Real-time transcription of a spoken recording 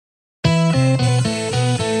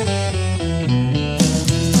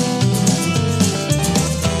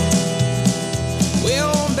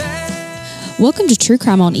Welcome to True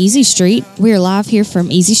Crime on Easy Street. We are live here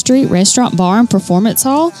from Easy Street Restaurant, Bar, and Performance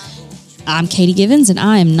Hall. I'm Katie Givens, and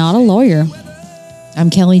I am not a lawyer.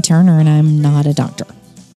 I'm Kelly Turner, and I'm not a doctor.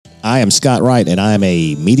 I am Scott Wright, and I am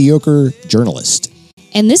a mediocre journalist.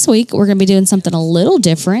 And this week, we're going to be doing something a little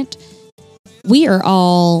different. We are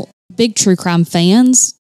all big true crime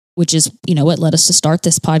fans, which is, what led us to start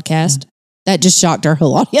this podcast. That just shocked our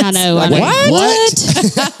whole audience. I know.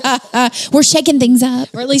 What? We're shaking things up.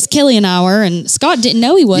 Or at least Kelly and I were, and Scott didn't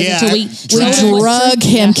know he was until we drug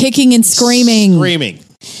him, kicking and screaming.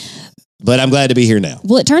 But I'm glad to be here now.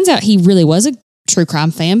 Well, it turns out he really was a true crime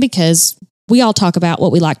fan because we all talk about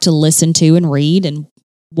what we like to listen to and read and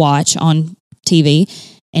watch on TV.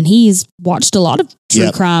 And he's watched a lot of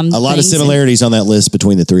true crime. A lot of similarities on that list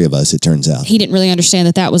between the three of us, it turns out. He didn't really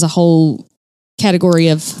understand that was a whole category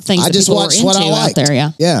of things that people were into out there.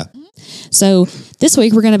 Yeah. So this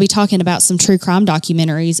week we're going to be talking about some true crime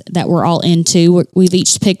documentaries that we're all into. We've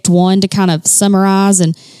each picked one to kind of summarize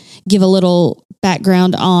and give a little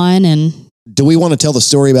background on. And do we want to tell the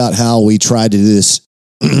story about how we tried to do this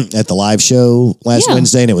at the live show last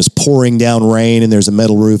Wednesday, and it was pouring down rain, and there's a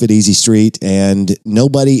metal roof at Easy Street, and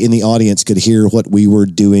nobody in the audience could hear what we were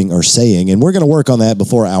doing or saying, and we're going to work on that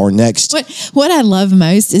before our next. What I love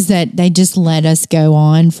most is that they just let us go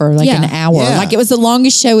on for an hour. Yeah. Like it was the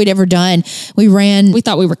longest show we'd ever done. We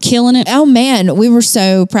thought we were killing it. Oh man, we were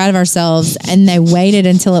so proud of ourselves, and they waited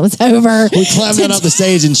until it was over. We climbed on up the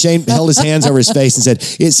stage, and Shane held his hands over his face and said,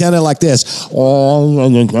 it sounded like this.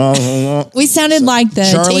 We sounded like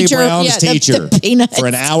the Charlie teacher, Brown's teacher the for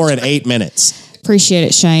an hour and 8 minutes. Appreciate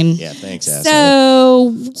it, Shane. Yeah, thanks,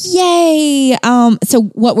 asshole. So, yay. So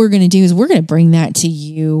what we're going to do is we're going to bring that to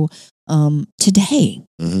you today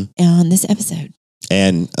on this episode.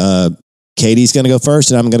 And Katie's going to go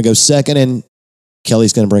first, and I'm going to go second, and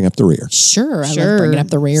Kelly's going to bring up the rear. Sure. I love bringing up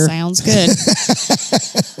the rear. Sounds good.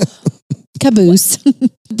 Caboose.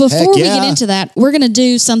 Before we get into that, we're going to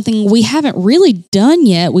do something we haven't really done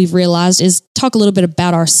yet, we've realized, is talk a little bit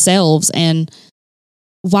about ourselves and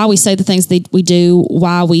why we say the things that we do,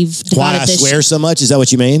 why we've divided Why I swear so much? Is that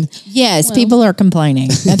what you mean? Yes, people are complaining.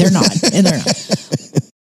 No, they're not. They're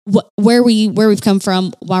not. Where we've come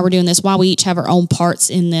from, why we're doing this, why we each have our own parts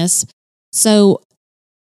in this. So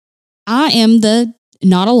I am the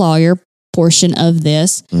not a lawyer portion of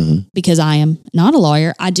this because I am not a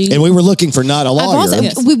lawyer. I do. And we were looking for not a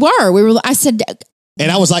lawyer. We were. I said, and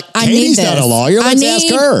I was like, Katie's not a lawyer. Let's ask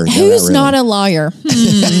her. Who's not a lawyer?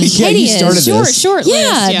 Katie you started this. Short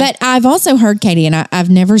list. But I've also heard Katie, and I've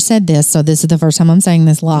never said this, so this is the first time I'm saying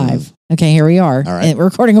this live. Okay, here we are. All right. We're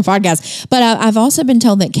recording a podcast. But I've also been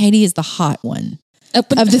told that Katie is the hot one. Of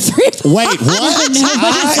the three of us. Wait, what?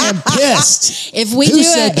 I am pissed. If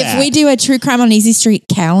we do a True Crime on Easy Street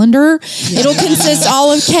calendar, it'll consist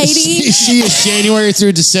all of Katie. She is January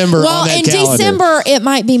through December on that calendar. Well, in December, it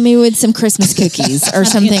might be me with some Christmas cookies or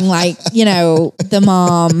something like, the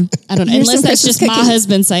mom. I don't know. Unless that's just my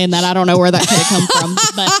husband saying that. I don't know where that could have come from.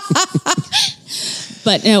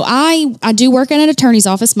 But no, I do work in an attorney's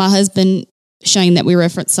office. My husband, Shane, that we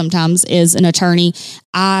reference sometimes, is an attorney.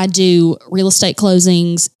 I do real estate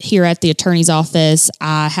closings here at the attorney's office.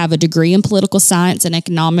 I have a degree in political science and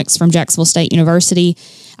economics from Jacksonville State University.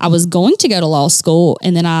 I was going to go to law school,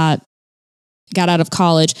 and then I got out of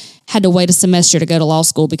college, had to wait a semester to go to law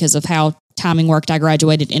school because of how timing worked. I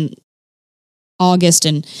graduated in August,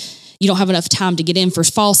 and you don't have enough time to get in for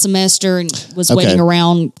fall semester, and was waiting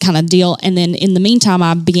around kind of deal. And then in the meantime,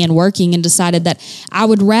 I began working and decided that I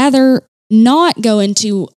would rather not go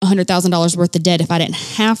into $100,000 worth of debt if I didn't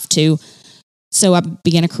have to. So I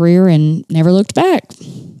began a career and never looked back.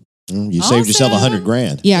 You saved yourself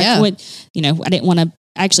 $100,000. Yeah. I didn't want to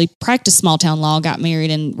actually practice small town law, got married,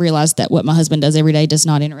 and realized that what my husband does every day does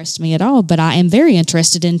not interest me at all. But I am very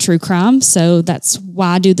interested in true crime. So that's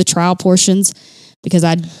why I do the trial portions, because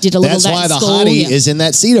I did a little of that in school. That's why the hottie is in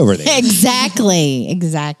that seat over there.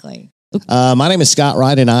 Exactly. My name is Scott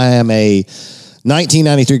Wright, and I am a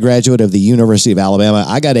 1993 graduate of the University of Alabama.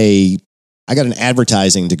 I got an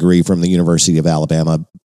advertising degree from the University of Alabama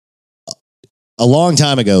a long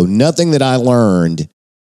time ago. Nothing that I learned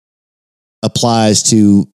applies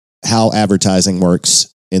to how advertising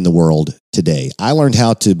works in the world today. I learned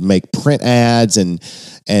how to make print ads and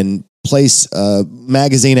place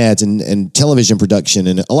magazine ads and television production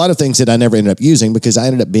and a lot of things that I never ended up using because I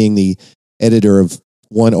ended up being the editor of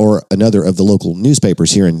one or another of the local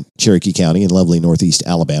newspapers here in Cherokee County in lovely Northeast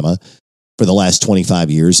Alabama for the last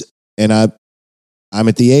 25 years. And I'm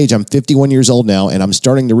at the age, I'm 51 years old now, and I'm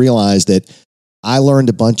starting to realize that I learned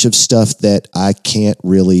a bunch of stuff that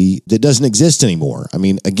that doesn't exist anymore. I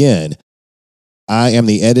mean, again, I am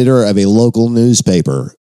the editor of a local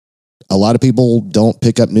newspaper. A lot of people don't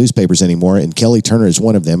pick up newspapers anymore, and Kelly Turner is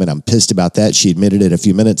one of them, and I'm pissed about that. She admitted it a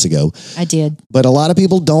few minutes ago. I did. But a lot of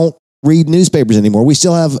people don't read newspapers anymore. We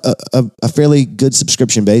still have a fairly good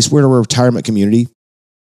subscription base. We're in a retirement community.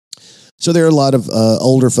 So there are a lot of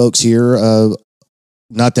older folks here,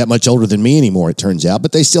 not that much older than me anymore, it turns out,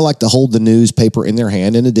 but they still like to hold the newspaper in their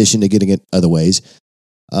hand in addition to getting it other ways.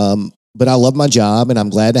 But I love my job, and I'm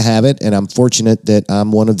glad to have it, and I'm fortunate that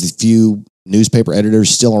I'm one of the few newspaper editors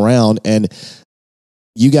still around. And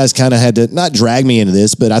you guys kind of had to not drag me into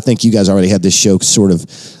this, but I think you guys already had this show sort of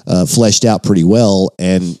fleshed out pretty well.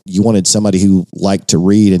 And you wanted somebody who liked to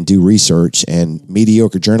read and do research, and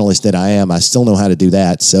mediocre journalist that I am, I still know how to do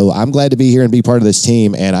that. So I'm glad to be here and be part of this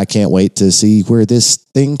team. And I can't wait to see where this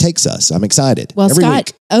thing takes us. I'm excited. Well,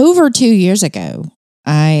 Scott, over 2 years ago,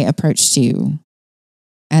 I approached you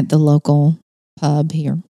at the local pub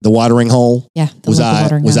here. The Watering Hole? Yeah. Was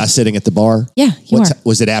I sitting at the bar? Yeah,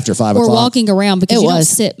 was it after 5 o'clock? We're walking around because you don't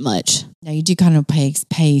sit much. No, you do kind of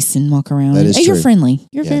pace and walk around. That is true. You're friendly.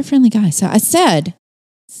 You're a very friendly guy. So I said,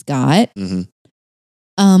 Scott,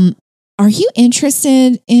 are you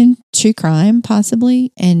interested in true crime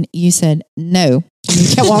possibly? And you said, no. And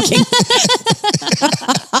you kept walking.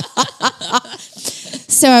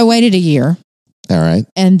 So I waited a year. All right.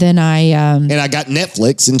 And then I got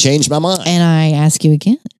Netflix and changed my mind. And I asked you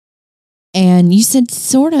again. And you said,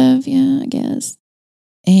 sort of, yeah, I guess.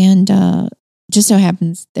 And just so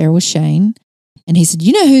happens there was Shane. And he said,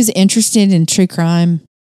 you know who's interested in true crime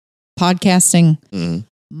podcasting? Mm-hmm.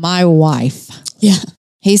 My wife. Yeah.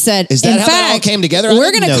 He said, is that how that all came together?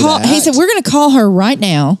 We're going to call. He said, we're going to call her right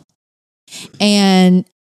now. And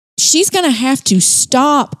she's going to have to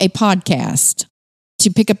stop a podcast to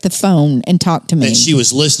pick up the phone and talk to me. That she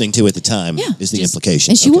was listening to at the time is the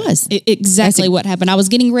implication. And she was. Exactly what happened. I was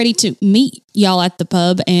getting ready to meet y'all at the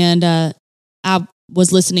pub, and I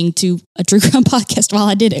was listening to a true crime podcast while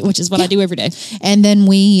I did it, which is what I do every day. And then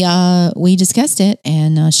we discussed it,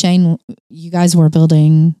 and Shane, you guys were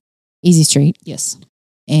building Easy Street. Yes.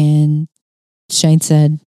 And Shane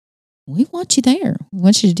said, we want you there. We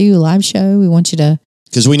want you to do a live show. We want you to...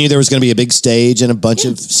 Because we knew there was going to be a big stage and a bunch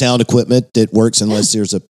of sound equipment that works unless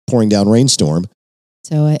there's a pouring down rainstorm.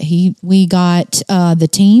 So we got the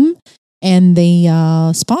team and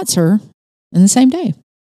the sponsor in the same day.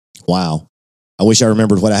 Wow. I wish I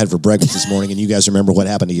remembered what I had for breakfast this morning and you guys remember what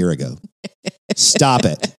happened a year ago. Stop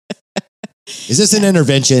it. Is this an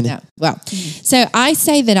intervention? No. Well, so I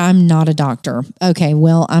say that I'm not a doctor. Okay,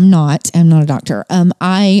 well, I'm not a doctor.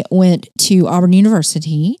 I went to Auburn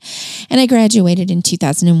University and I graduated in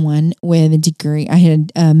 2001 with a degree. I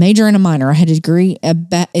had a major and a minor. I had a degree,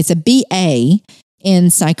 it's a BA in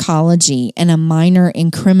psychology and a minor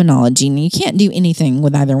in criminology. And you can't do anything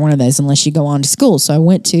with either one of those unless you go on to school. So I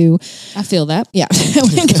went to... I feel that. Yeah. I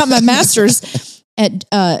went and got my master's at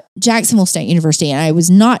Jacksonville State University. And I was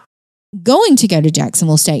not going to go to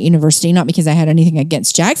Jacksonville State University, not because I had anything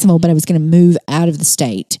against Jacksonville, but I was going to move out of the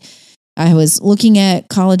state. I was looking at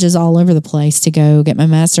colleges all over the place to go get my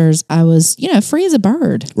master's. I was, free as a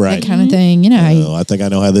bird, right? That kind of thing. I think I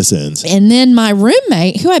know how this ends. And then my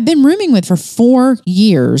roommate, who I'd been rooming with for 4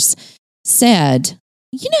 years, said,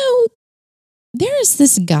 there is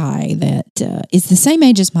this guy that is the same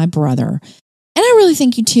age as my brother, and I really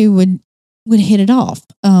think you two would hit it off.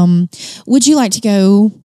 Would you like to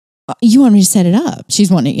go? You want me to set it up? She's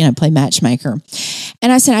wanting to, play matchmaker. And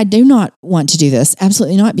I said, I do not want to do this.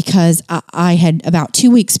 Absolutely not. Because I had about 2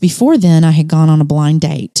 weeks before then, I had gone on a blind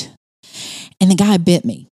date and the guy bit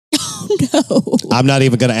me. Oh no. I'm not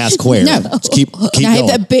even going to ask where. No. Just keep going. I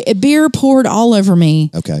had the beer poured all over me.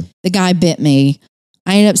 Okay. The guy bit me.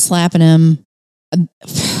 I ended up slapping him.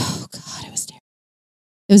 Oh God, it was terrible.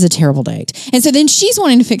 It was a terrible date. And so then she's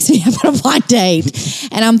wanting to fix me up on a blind date.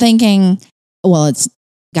 And I'm thinking, well, it's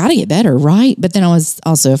got to get better, right? But then I was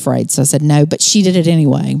also afraid. So I said no, but she did it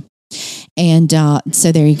anyway. And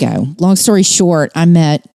so there you go. Long story short, I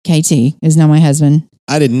met KT, is now my husband.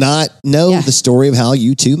 I did not know the story of how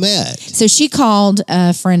you two met. So she called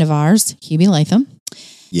a friend of ours, Hubie Latham.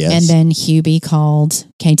 Yes. And then Hubie called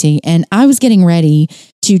KT. And I was getting ready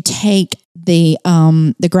to take the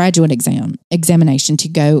graduate examination to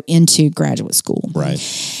go into graduate school. Right.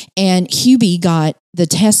 And Hubie got the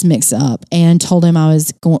test mix up and told him I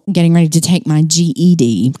was getting ready to take my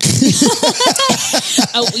GED.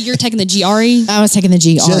 Oh, you're taking the GRE? I was taking the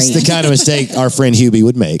GRE. Just the kind of mistake our friend Hubie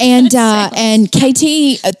would make. And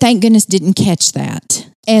KT, thank goodness, didn't catch that.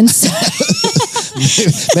 And so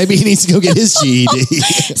maybe he needs to go get his GED.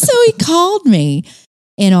 So he called me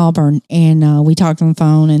in Auburn, and we talked on the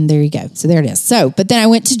phone, and there you go. So there it is. So, but then I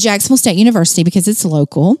went to Jacksonville State University because it's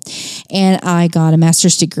local, and I got a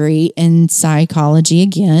master's degree in psychology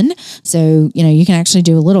again. So, you can actually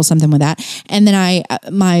do a little something with that. And then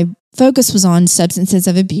my focus was on substances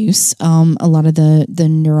of abuse, a lot of the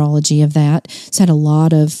neurology of that. So I had a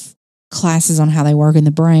lot of classes on how they work in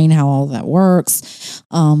the brain, how all that works.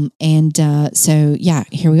 So yeah,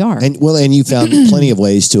 here we are. And you found plenty of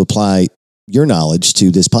ways to apply your knowledge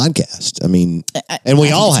to this podcast. I mean, and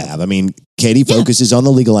we all have. I mean, Katie focuses on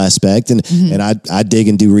the legal aspect, and I dig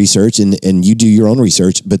and do research, and you do your own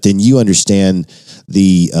research, but then you understand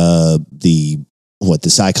the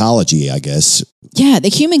psychology, I guess. Yeah, the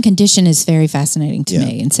human condition is very fascinating to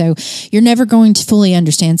me. And so you're never going to fully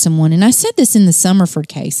understand someone. And I said this in the Summerford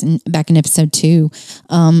case and back in episode 2.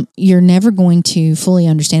 You're never going to fully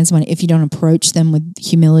understand someone if you don't approach them with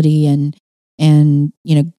humility and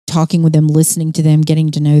talking with them, listening to them,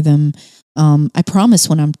 getting to know them. I promise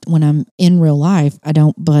when I'm in real life, I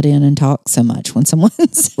don't butt in and talk so much when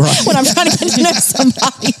someone's when I'm trying to get to know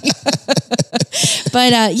somebody.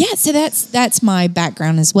 But so that's my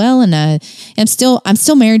background as well, and I'm still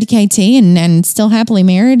married to KT and still happily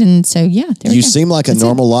married, and so you seem like a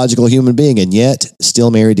normal, logical human being, and yet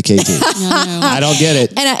still married to KT. I don't get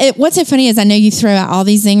it. And what's so funny is I know you throw out all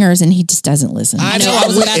these zingers, and he just doesn't listen. I know. I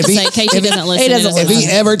was about to say KT doesn't listen. If he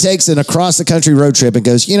ever takes an across the country road trip and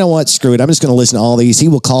goes, you know what, screw it, I'm just going to listen to all these. He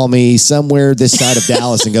will call me somewhere this side of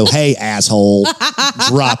Dallas and go, hey, asshole,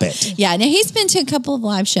 drop it. Yeah, now he's been to a couple of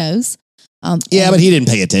live shows. But he didn't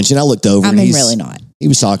pay attention. I looked over. Really not. He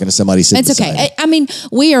was talking to somebody sitting beside him. I mean,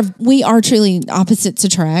 we are truly opposites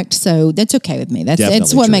attract, so that's okay with me.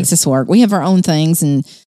 That's what makes us work. We have our own things, and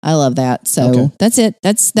I love that. So that's it.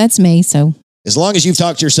 That's me. So as long as you've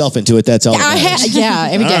talked yourself into it, that's all.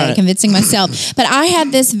 Every day, convincing myself. But I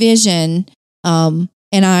had this vision, and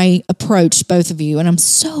I approached both of you, and I'm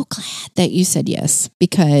so glad that you said yes,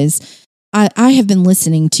 because I have been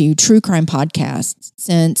listening to true crime podcasts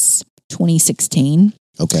since 2016.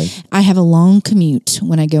 Okay. I have a long commute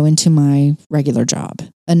when I go into my regular job,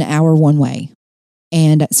 an hour one way.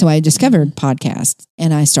 And so I discovered podcasts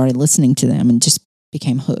and I started listening to them and just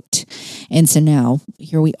became hooked. And so now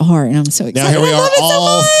here we are, and I'm so excited. Now here we are,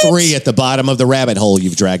 all three at the bottom of the rabbit hole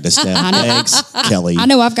you've dragged us down. Thanks, Kelly. I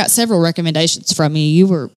know I've got several recommendations from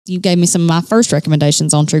you. You gave me some of my first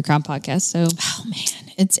recommendations on True Crime Podcast. So, oh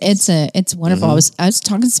man, it's wonderful. I was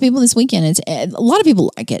talking to some people this weekend. A lot of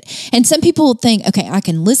people like it, and some people think, okay, I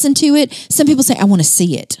can listen to it. Some people say I want to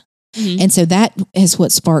see it. And so that is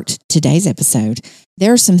what sparked today's episode.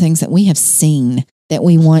 There are some things that we have seen that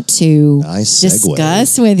we want to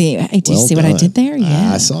discuss with you. Hey, do you see what I did there?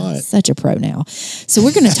 Yeah, I saw it. Such a pro now. So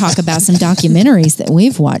we're going to talk about some documentaries that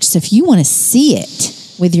we've watched. So if you want to see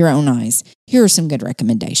it with your own eyes, here are some good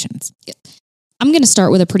recommendations. I'm going to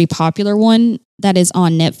start with a pretty popular one that is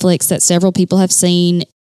on Netflix that several people have seen.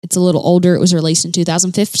 It's a little older. It was released in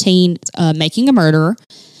 2015. Making a Murderer.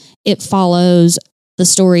 It follows the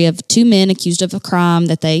story of two men accused of a crime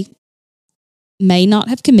that they may not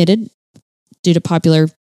have committed due to popular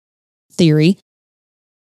theory.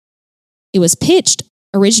 It was pitched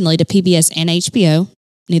originally to PBS and HBO.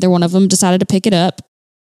 Neither one of them decided to pick it up.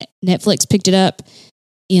 Netflix picked it up,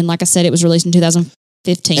 and like I said, it was released in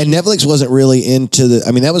 2015. And Netflix wasn't really into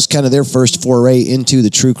that was kind of their first foray into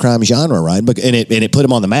the true crime genre, right? And it put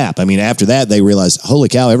them on the map. I mean, after that, they realized, holy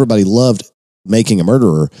cow, everybody loved Making a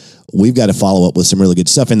Murderer. We've got to follow up with some really good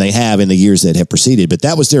stuff, and they have in the years that have preceded. But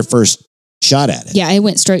that was their first shot at it. Yeah, it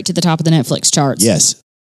went straight to the top of the Netflix charts. Yes.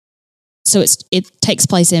 So it takes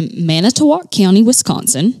place in Manitowoc County,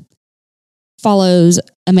 Wisconsin. Follows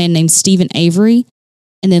a man named Stephen Avery,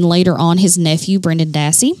 and then later on his nephew, Brendan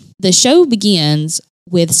Dassey. The show begins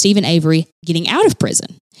with Stephen Avery getting out of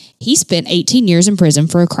prison. He spent 18 years in prison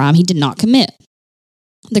for a crime he did not commit.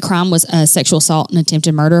 The crime was a sexual assault and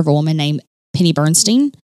attempted murder of a woman named Penny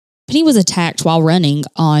Bernstein. Penny was attacked while running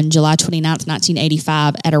on July 29th,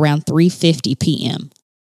 1985 at around 3:50 p.m.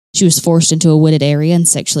 She was forced into a wooded area and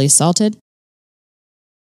sexually assaulted.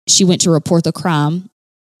 She went to report the crime,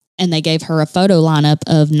 and they gave her a photo lineup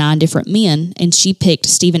of 9 different men, and she picked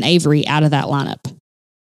Stephen Avery out of that lineup.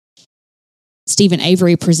 Stephen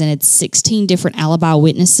Avery presented 16 different alibi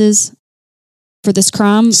witnesses for this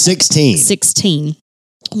crime. 16.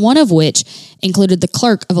 One of which included the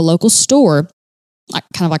clerk of a local store,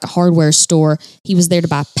 kind of like a hardware store. He was there to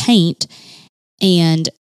buy paint, and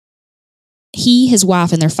he, his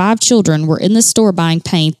wife, and their 5 children were in the store buying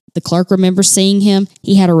paint. The clerk remembers seeing him.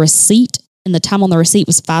 He had a receipt, and the time on the receipt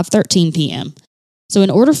was 5:13 p.m. So in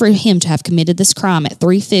order for him to have committed this crime at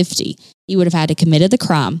 3:50, he would have had to committed the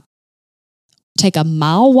crime take a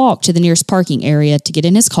mile walk to the nearest parking area to get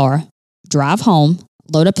in his car, drive home,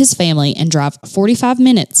 load up his family, and drive 45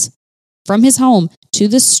 minutes from his home to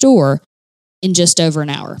the store in just over an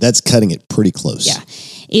hour. That's cutting it pretty close. Yeah.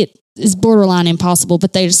 It is borderline impossible,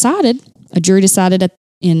 but a jury decided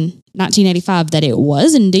in 1985 that it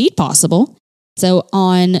was indeed possible. So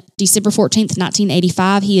on December 14th,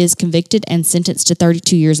 1985, he is convicted and sentenced to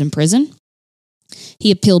 32 years in prison.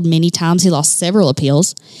 He appealed many times. He lost several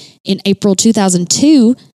appeals. In April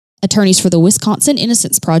 2002, attorneys for the Wisconsin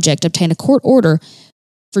Innocence Project obtained a court order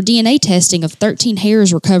for DNA testing of 13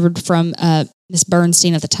 hairs recovered from Miss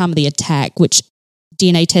Bernstein at the time of the attack, which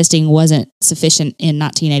DNA testing wasn't sufficient in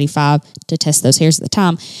 1985 to test those hairs at the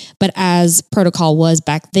time. But as protocol was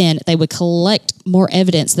back then, they would collect more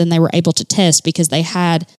evidence than they were able to test because they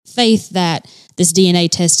had faith that this DNA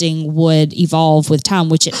testing would evolve with time,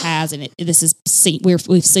 which it has. And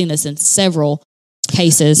we've seen this in several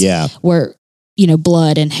cases where,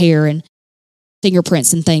 blood and hair and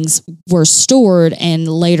fingerprints and things were stored and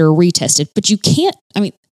later retested. But you can't,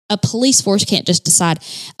 a police force can't just decide,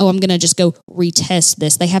 I'm going to just go retest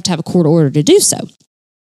this. They have to have a court order to do so.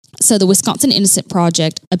 So the Wisconsin Innocence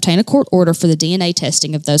Project obtained a court order for the DNA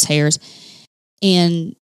testing of those hairs,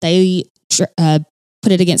 and they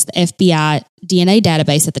put it against the FBI DNA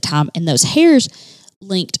database at the time, and those hairs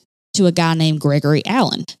linked to a guy named Gregory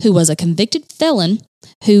Allen, who was a convicted felon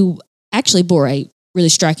who actually bore a really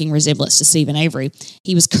striking resemblance to Stephen Avery.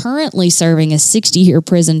 He was currently serving a 60-year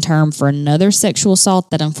prison term for another sexual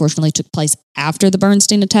assault that unfortunately took place after the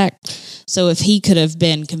Bernstein attack. So if he could have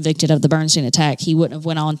been convicted of the Bernstein attack, he wouldn't have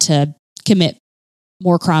went on to commit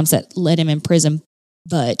more crimes that led him in prison.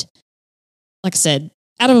 But like I said,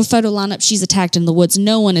 out of a photo lineup, she's attacked in the woods.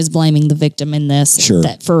 No one is blaming the victim in this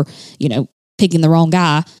that for, picking the wrong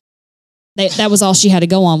guy. That was all she had to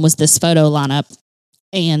go on was this photo lineup.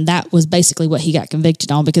 And that was basically what he got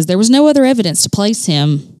convicted on because there was no other evidence to place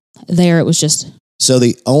him there. It was just... So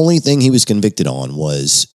the only thing he was convicted on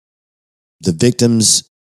was the victims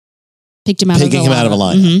picking him out of a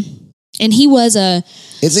lineup. Mm-hmm. And he was a...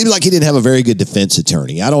 It seemed like he didn't have a very good defense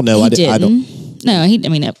attorney. I don't know. I don't...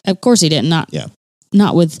 No, of course he didn't.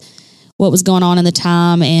 Not with what was going on in the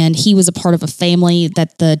time. And he was a part of a family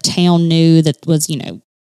that the town knew that was,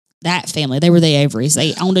 that family. They were the Averys.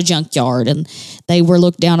 They owned a junkyard and they were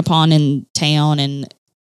looked down upon in town. And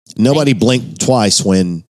nobody blinked twice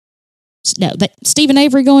when... No, Stephen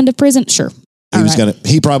Avery going to prison? Sure.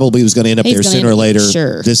 He probably was going to end up there sooner or later.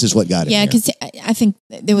 Sure. This is what got him. Yeah, because I think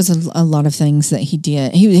there was a lot of things that he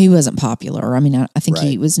did. He wasn't popular. I think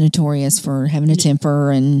he was notorious for having a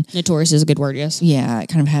temper and... Notorious is a good word, yes. Yeah,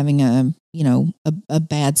 kind of having a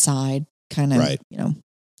bad side kind of,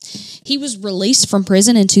 He was released from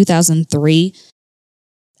prison in 2003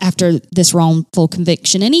 after this wrongful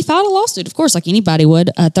conviction, and he filed a lawsuit, of course, like anybody would,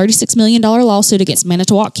 a $36 million lawsuit against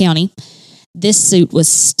Manitowoc County. This suit was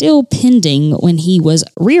still pending when he was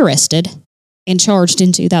rearrested and charged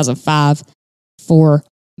in 2005 for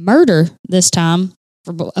murder, this time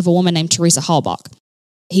of a woman named Teresa Halbach.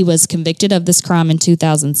 He was convicted of this crime in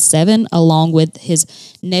 2007, along with his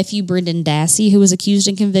nephew, Brendan Dassey, who was accused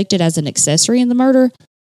and convicted as an accessory in the murder.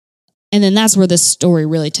 And then that's where this story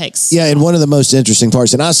really takes. Yeah, and one of the most interesting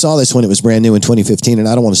parts, and I saw this when it was brand new in 2015, and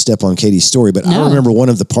I don't want to step on Katie's story, but I remember one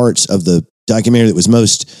of the parts of the documentary that was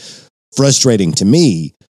most frustrating to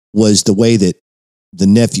me was the way that the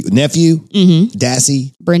nephew,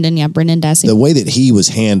 Dassey. Brendan Dassey. The way that he was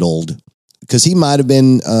handled, because he might have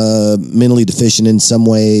been mentally deficient in some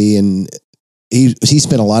way, and he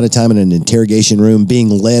spent a lot of time in an interrogation room being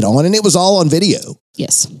led on, and it was all on video.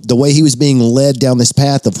 Yes. The way he was being led down this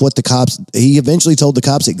path of what the cops, he eventually told the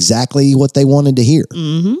cops exactly what they wanted to hear.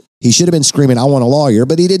 Mm-hmm. He should have been screaming, "I want a lawyer,"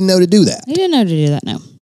 but he didn't know to do that. He didn't know to do that, no.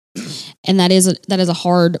 And that is a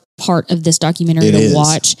hard part of this documentary to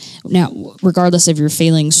watch. Now, regardless of your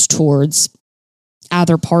feelings towards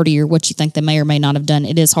either party or what you think they may or may not have done,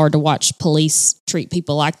 it is hard to watch police treat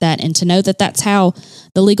people like that and to know that that's how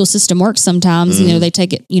the legal system works sometimes. Mm. They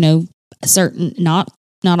take it, a certain, not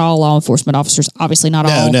all law enforcement officers, obviously not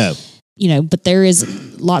all. No. But there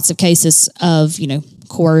is lots of cases of,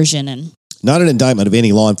 coercion and... Not an indictment of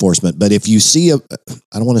any law enforcement, but if you see I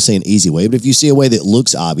don't want to say an easy way, but if you see a way that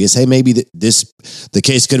looks obvious, hey, maybe the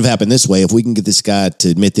case could have happened this way. If we can get this guy to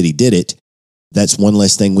admit that he did it, that's one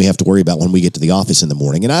less thing we have to worry about when we get to the office in the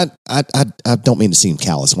morning. And I don't mean to seem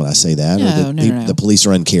callous when I say that, the police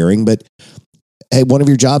are uncaring, but hey, one of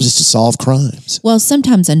your jobs is to solve crimes. Well,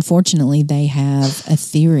 sometimes, unfortunately, they have a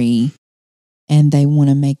theory and they want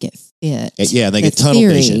to make it fit. Yeah, they get tunnel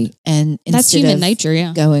vision. And that's human nature,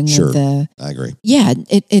 yeah. Going sure, with I agree. Yeah,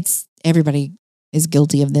 it's everybody is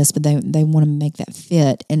guilty of this, but they want to make that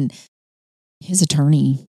fit. And his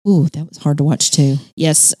attorney, ooh, that was hard to watch too.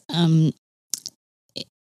 Yes.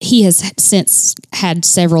 He has since had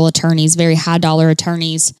several attorneys, very high dollar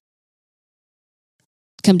attorneys,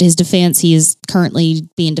 come to his defense. He is currently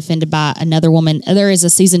being defended by another woman. There is a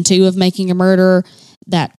season 2 of Making a Murderer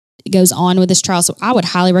that goes on with this trial. So I would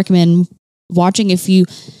highly recommend watching if you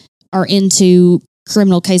are into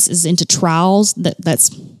criminal cases, into trials. That's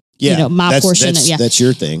my portion. That's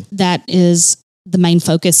your thing. That is the main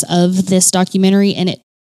focus of this documentary, and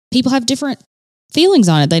people have different feelings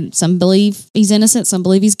on it. Some believe he's innocent, some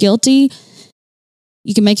believe he's guilty.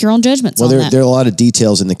 You can make your own judgments on that. There are a lot of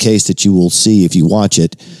details in the case that you will see if you watch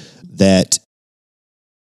it that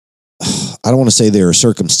I don't want to say they're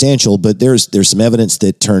circumstantial, but there's some evidence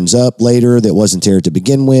that turns up later that wasn't there to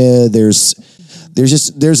begin with. There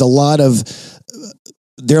are a lot of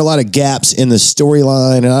gaps in the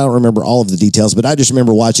storyline, and I don't remember all of the details, but I just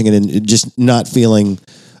remember watching it and just not feeling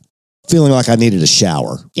like I needed a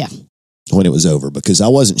shower. Yeah. When it was over, because I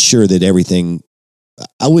wasn't sure that everything.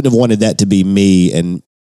 I wouldn't have wanted that to be me and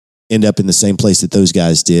end up in the same place that those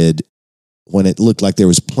guys did when it looked like there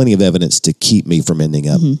was plenty of evidence to keep me from ending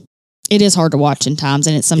up. Mm-hmm. It is hard to watch in times,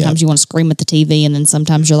 and sometimes you want to scream at the TV, and then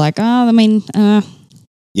sometimes you're like, yeah,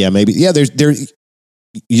 maybe. Yeah, there.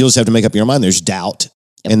 You just have to make up your mind. There's doubt.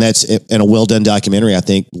 Yep. And that's in a well done documentary, I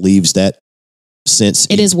think, leaves that sense.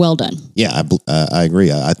 It is well done. Yeah, I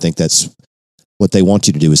agree. I think that's what they want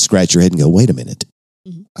you to do is scratch your head and go, wait a minute.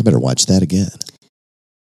 Mm-hmm. I better watch that again.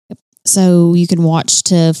 So you can watch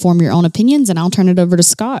to form your own opinions, and I'll turn it over to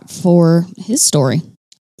Scott for his story.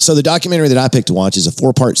 So the documentary that I picked to watch is a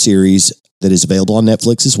 4-part series that is available on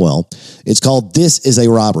Netflix as well. It's called This Is a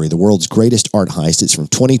Robbery, the world's greatest art heist. It's from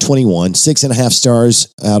 2021. 6.5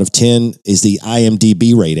 stars out of 10 is the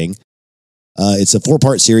IMDb rating. It's a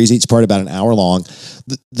 4-part series, each part about an hour long.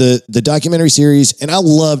 The documentary series, and I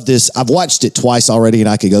love this. I've watched it twice already, and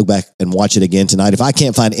I could go back and watch it again tonight. If I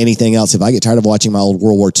can't find anything else, if I get tired of watching my old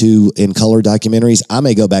World War II in color documentaries, I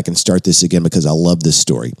may go back and start this again because I love this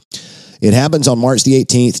story. It happens on March the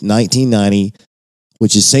 18th, 1990,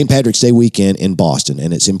 which is St. Patrick's Day weekend in Boston.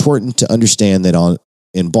 And it's important to understand that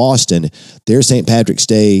in Boston, their St. Patrick's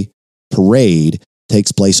Day parade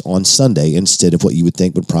takes place on Sunday instead of what you would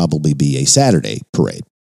think would probably be a Saturday parade.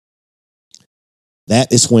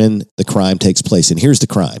 That is when the crime takes place. And here's the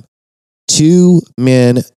crime. 2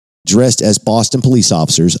 men dressed as Boston police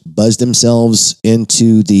officers buzzed themselves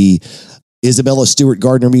into the Isabella Stewart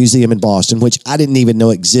Gardner Museum in Boston, which I didn't even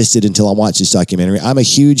know existed until I watched this documentary. I'm a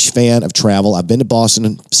huge fan of travel. I've been to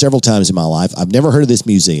Boston several times in my life. I've never heard of this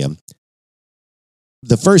museum.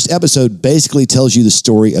 The first episode basically tells you the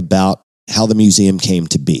story about how the museum came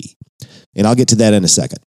to be. And I'll get to that in a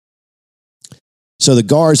second. So the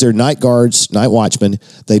guards, they're night guards, night watchmen.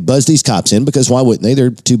 They buzz these cops in because why wouldn't they?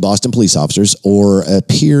 They're 2 Boston police officers, or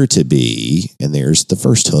appear to be. And there's the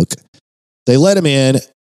first hook. They let them in.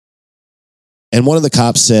 And one of the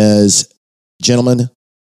cops says, "Gentlemen,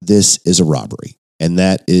 this is a robbery." And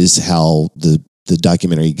that is how the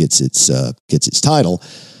documentary gets its title.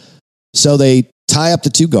 So they tie up the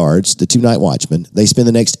 2 guards, the 2 night watchmen. They spend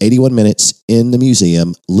the next 81 minutes in the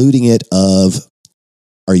museum looting it of,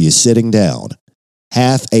 are you sitting down?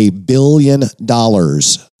 $500 million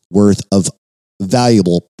worth of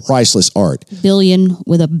valuable, priceless art. Billion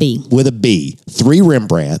with a B. With a B. 3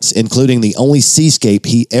 Rembrandts, including the only seascape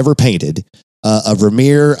he ever painted, a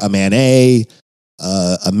Vermeer, a Manet,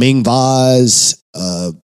 a Ming vase,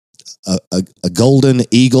 a golden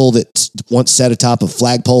eagle that once sat atop a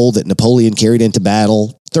flagpole that Napoleon carried into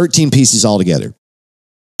battle. 13 pieces altogether.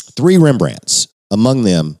 3 Rembrandts, among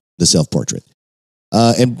them the self-portrait.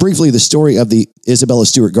 And briefly, the story of the Isabella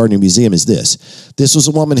Stewart Gardner Museum is this. This was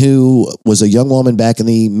a woman who was a young woman back in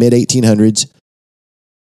the mid-1800s.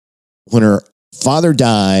 When her father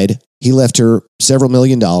died, he left her several $1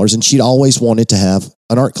 million, and she'd always wanted to have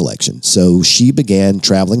an art collection. So she began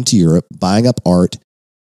traveling to Europe, buying up art.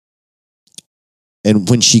 And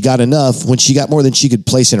when she got more than she could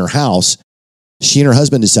place in her house, she and her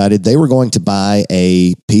husband decided they were going to buy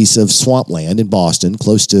a piece of swampland in Boston,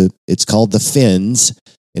 it's called the Fens,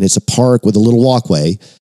 and it's a park with a little walkway.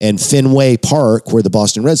 And Fenway Park, where the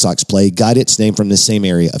Boston Red Sox play, got its name from the same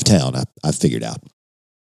area of town, I figured out.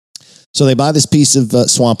 So they buy this piece of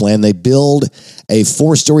swampland. They build a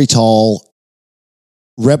 4-story tall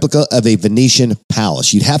replica of a Venetian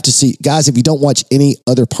palace. You'd have to see, guys, if you don't watch any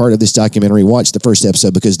other part of this documentary, watch the first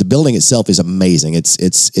episode because the building itself is amazing.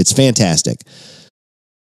 It's fantastic.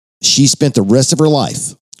 She spent the rest of her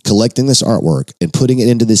life collecting this artwork and putting it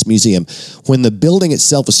into this museum. When the building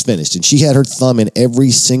itself was finished, and she had her thumb in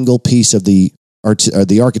every single piece of the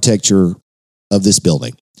the architecture of this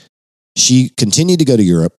building. She continued to go to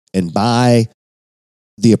Europe and buy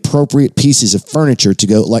the appropriate pieces of furniture to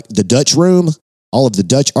go, like the Dutch room. All of the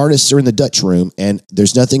Dutch artists are in the Dutch room, and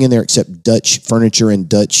there's nothing in there except Dutch furniture and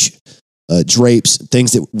Dutch drapes,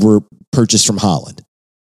 things that were purchased from Holland.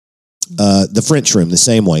 The French room, the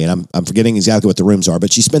same way, and I'm forgetting exactly what the rooms are,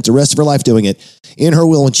 but she spent the rest of her life doing it. In her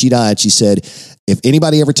will, when she died, she said, if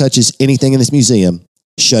anybody ever touches anything in this museum,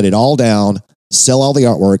 shut it all down, sell all the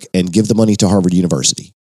artwork, and give the money to Harvard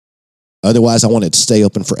University. Otherwise, I want it to stay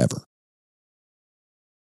open forever.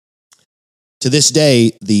 To this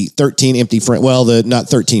day, the 13 empty frames, not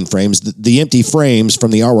 13 frames, the empty frames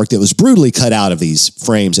from the artwork that was brutally cut out of these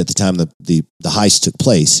frames at the time the heist took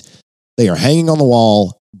place, they are hanging on the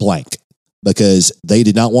wall blank because they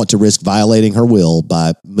did not want to risk violating her will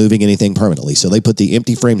by moving anything permanently. So they put the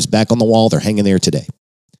empty frames back on the wall. They're hanging there today,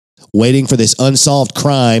 waiting for this unsolved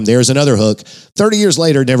crime. There's another hook. 30 years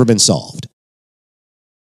later, never been solved.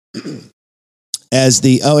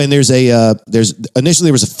 Initially there was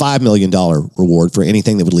a $5 million reward for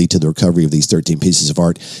anything that would lead to the recovery of these 13 pieces of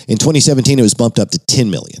art. In 2017, it was bumped up to $10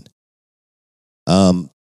 million.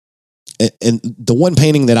 And the one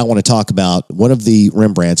painting that I want to talk about, one of the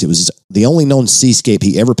Rembrandts, it was the only known seascape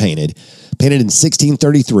he ever painted in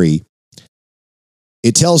 1633.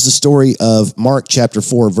 It tells the story of Mark chapter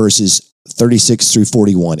 4, verses 36 through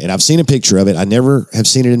 41. And I've seen a picture of it. I never have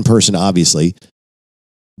seen it in person, obviously.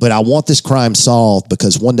 But I want this crime solved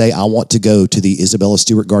because one day I want to go to the Isabella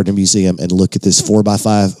Stewart Gardner Museum and look at this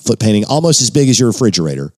 4x5 foot painting, almost as big as your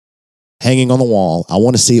refrigerator, hanging on the wall. I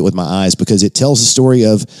want to see it with my eyes because it tells the story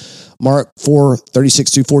of Mark 4,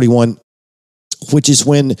 36 through 41, which is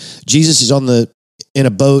when Jesus is in a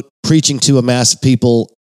boat preaching to a mass of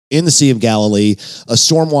people in the Sea of Galilee. A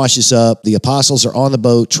storm washes up. The apostles are on the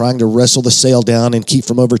boat trying to wrestle the sail down and keep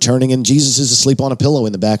from overturning. And Jesus is asleep on a pillow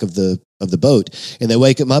in the back of the boat. And they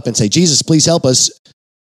wake him up and say, Jesus, please help us.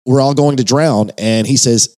 We're all going to drown. And he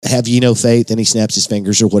says, have ye no faith? And he snaps his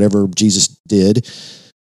fingers or whatever Jesus did.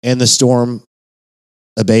 And the storm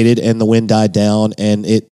abated and the wind died down. And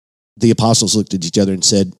the apostles looked at each other and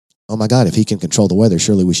said, oh my God, if he can control the weather,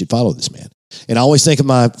 surely we should follow this man. And I always think of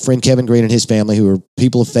my friend Kevin Green and his family, who are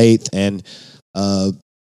people of faith. And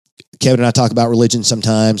Kevin and I talk about religion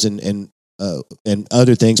sometimes and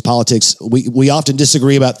other things, politics. We often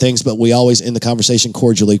disagree about things, but we always end the conversation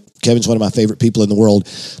cordially. Kevin's one of my favorite people in the world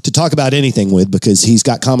to talk about anything with because he's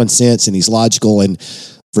got common sense and he's logical. And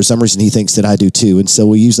for some reason, he thinks that I do too. And so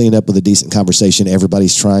we usually end up with a decent conversation.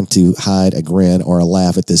 Everybody's trying to hide a grin or a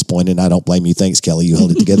laugh at this point, and I don't blame you. Thanks, Kelly. You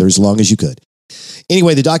held it together as long as you could.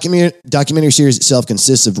 Anyway, the documentary series itself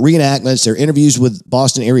consists of reenactments. There are interviews with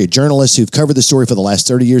Boston area journalists who've covered the story for the last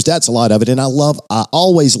 30 years. That's a lot of it. And I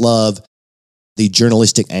always love the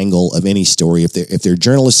journalistic angle of any story. If there are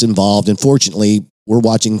journalists involved, unfortunately, we're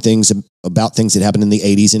watching things about things that happened in the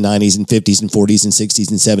 80s and 90s and 50s and 40s and 60s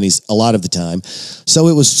and 70s a lot of the time. So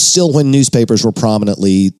it was still when newspapers were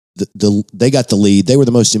prominently, they got the lead. They were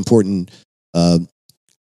the most important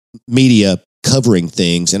media covering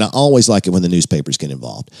things. And I always like it when the newspapers get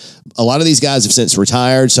involved. A lot of these guys have since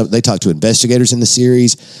retired. So they talk to investigators in the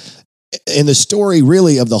series. And the story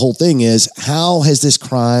really of the whole thing is, how has this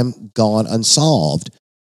crime gone unsolved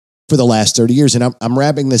for the last 30 years? And I'm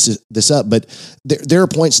wrapping this up, but there are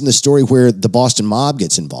points in the story where the Boston mob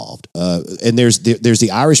gets involved. And there's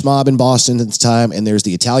the Irish mob in Boston at the time, and there's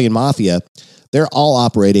the Italian mafia. They're all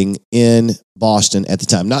operating in Boston at the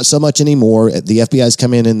time. Not so much anymore. The FBI's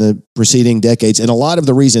come in the preceding decades. And a lot of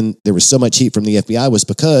the reason there was so much heat from the FBI was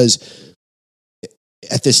because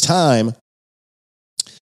at this time,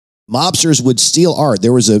 mobsters would steal art.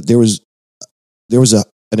 There was an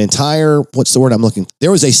entire, what's the word I'm looking for?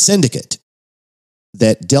 There was a syndicate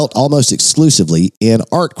that dealt almost exclusively in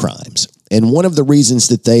art crimes. And one of the reasons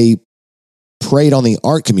that they preyed on the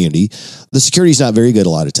art community, the security is not very good a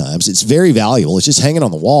lot of times. It's very valuable. It's just hanging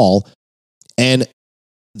on the wall. And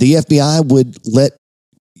the FBI would let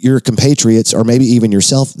your compatriots, or maybe even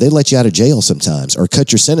yourself, they let you out of jail sometimes or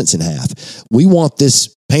cut your sentence in half. We want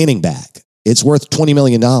this painting back. It's worth $20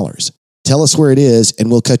 million. Tell us where it is,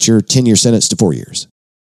 and we'll cut your 10-year sentence to 4 years.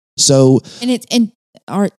 So, and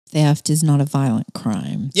art theft is not a violent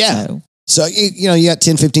crime. Yeah. So you got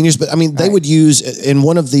 10, 15 years, but I mean, they would use, in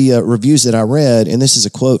one of the reviews that I read, and this is a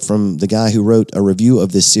quote from the guy who wrote a review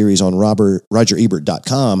of this series on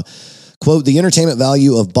RogerEbert.com, quote, the entertainment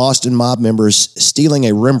value of Boston mob members stealing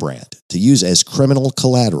a Rembrandt to use as criminal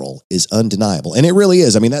collateral is undeniable. And it really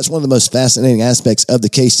is. I mean, that's one of the most fascinating aspects of the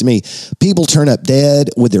case to me. People turn up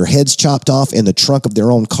dead with their heads chopped off in the trunk of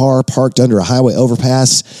their own car parked under a highway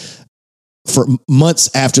overpass. for months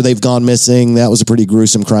after they've gone missing. That was a pretty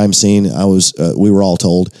gruesome crime scene. We were all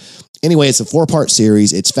told. Anyway, it's a 4-part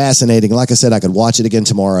series. It's fascinating. Like I said, I could watch it again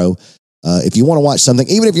tomorrow. If you want to watch something,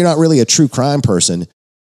 even if you're not really a true crime person,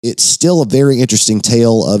 it's still a very interesting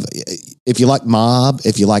tale of, if you like mob,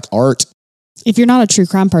 if you like art. If you're not a true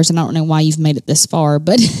crime person, I don't know why you've made it this far,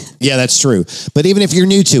 but yeah, that's true. But even if you're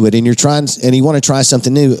new to it and you're trying and you want to try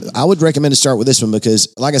something new, I would recommend to start with this one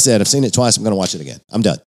because, like I said, I've seen it twice. I'm going to watch it again. I'm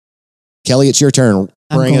done. Kelly, it's your turn.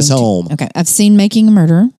 Bring us home. Okay. I've seen Making a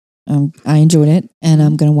Murder. I enjoyed it, and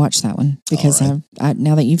I'm going to watch that one because All right.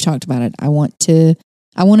 now that you've talked about it, I want to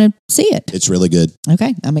see it. It's really good.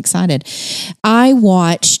 Okay. I'm excited. I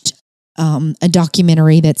watched a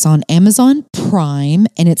documentary that's on Amazon Prime,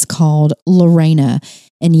 and it's called Lorena.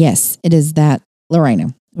 And yes, it is that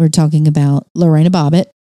Lorena. We're talking about Lorena Bobbitt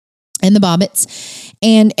and the Bobbitts.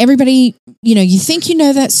 And everybody, you think you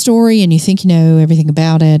know that story and you think you know everything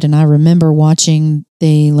about it. And I remember watching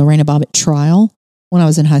the Lorena Bobbitt trial when I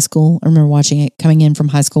was in high school. I remember watching it, coming in from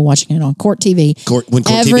high school, watching it on Court TV. When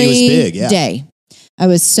Court TV was big, yeah. Day. I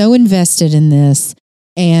was so invested in this,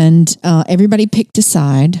 and everybody picked a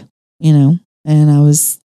side, and I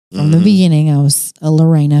was, from the beginning, I was a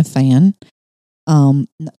Lorena fan.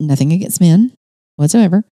 Nothing against men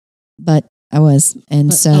whatsoever, but I was.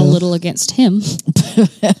 And so a little against him.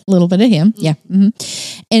 A little bit of him. Yeah. Mm-hmm.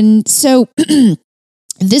 And so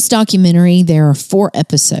this documentary, there are 4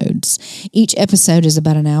 episodes. Each episode is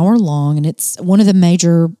about an hour long, and it's one of the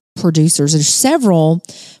major producers. There's several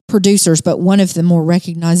producers, but one of the more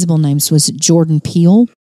recognizable names was Jordan Peele.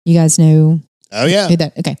 You guys know? Oh yeah. Who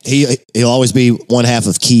that? Okay. He'll always be one half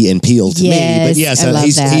of Key and Peele to me. But yes,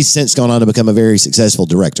 he's since gone on to become a very successful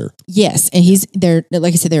director. Yes, and he's there.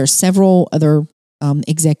 Like I said, there are several other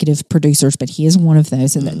executive producers, but he is one of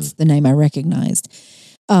those, and that's the name I recognized.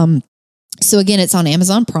 So again, it's on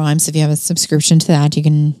Amazon Prime. So if you have a subscription to that, you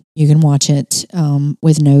can watch it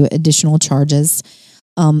with no additional charges.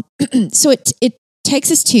 So it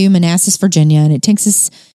takes us to Manassas, Virginia, and it takes us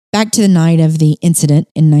back to the night of the incident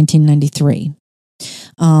in 1993.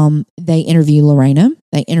 They interview Lorena.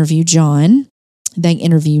 They interview John. They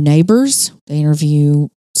interview neighbors. They interview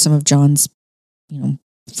some of John's,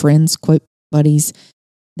 friends, quote, buddies.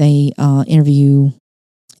 They interview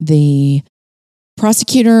the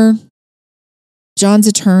prosecutor, John's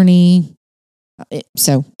attorney.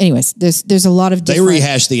 So anyways, there's a lot of different... They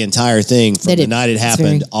rehashed the entire thing from the night it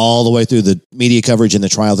happened all the way through the media coverage and the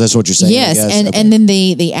trial. That's what you're saying? Yes, and then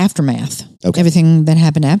the aftermath, everything that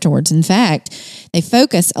happened afterwards. In fact, they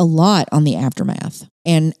focus a lot on the aftermath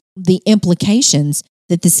and the implications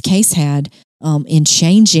that this case had in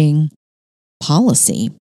changing policy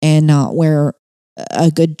and where a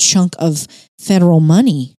good chunk of federal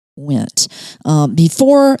money went.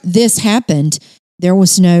 Before this happened, there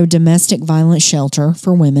was no domestic violence shelter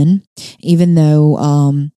for women, even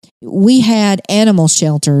though we had animal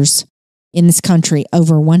shelters in this country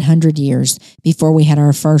over 100 years before we had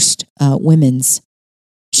our first women's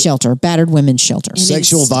shelter, battered women's shelter.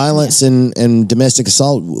 Sexual violence and domestic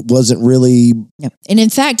assault wasn't really... Yeah. And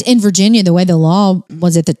in fact, in Virginia, the way the law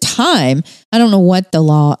was at the time, I don't know what the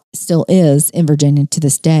law still is in Virginia to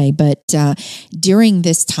this day, but during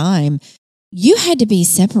this time, you had to be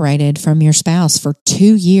separated from your spouse for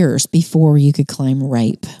 2 years before you could claim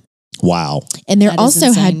rape. Wow. And there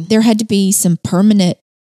also had to be some permanent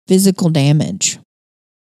physical damage.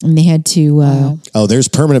 And they had to... there's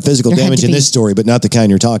permanent physical damage in this story, but not the kind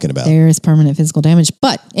you're talking about. There is permanent physical damage.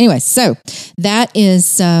 But anyway, so that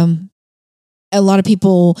is... a lot of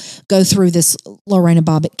people go through this Lorena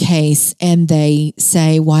Bobbitt case and they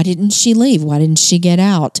say, why didn't she leave? Why didn't she get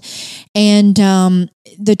out? And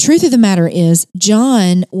the truth of the matter is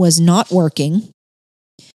John was not working.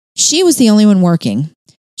 She was the only one working.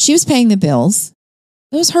 She was paying the bills.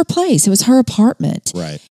 It was her place. It was her apartment.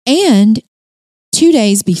 Right. And 2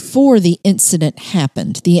 days before the incident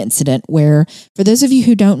happened, the incident where, for those of you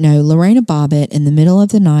who don't know, Lorena Bobbitt in the middle of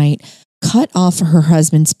the night cut off her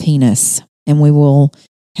husband's penis. And we will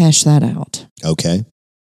hash that out. Okay.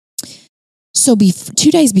 So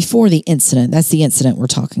 2 days before the incident, that's the incident we're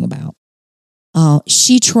talking about,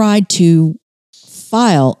 she tried to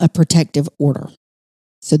file a protective order.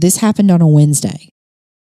 So this happened on a Wednesday.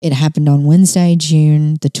 It happened on Wednesday,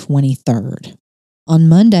 June the 23rd. On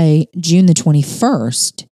Monday, June the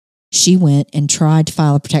 21st, she went and tried to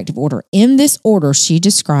file a protective order. In this order, she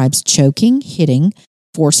describes choking, hitting,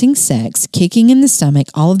 forcing sex, kicking in the stomach.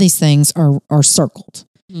 All of these things are circled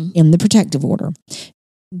in the protective order.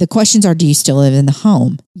 The questions are, do you still live in the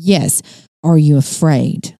home? Yes. Are you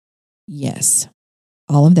afraid? Yes.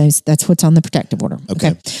 All of those, that's what's on the protective order.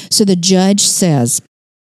 Okay. So the judge says,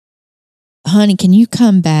 honey, can you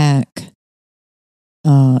come back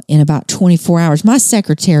in about 24 hours? My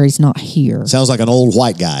secretary's not here. Sounds like an old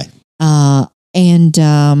white guy. And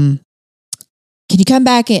can you come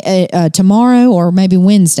back tomorrow or maybe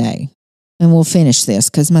Wednesday? And we'll finish this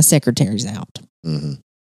because my secretary's out. Mm-hmm.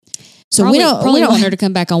 So probably, we don't want her to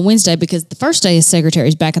come back on Wednesday because the first day his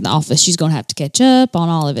secretary's back in the office. She's going to have to catch up on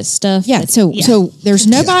all of his stuff. Yeah. So there's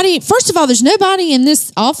nobody. First of all, there's nobody in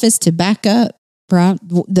this office to back up. Right.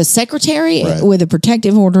 The secretary with a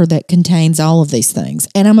protective order that contains all of these things.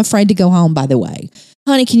 And I'm afraid to go home, by the way.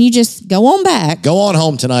 Honey, can you just go on back? Go on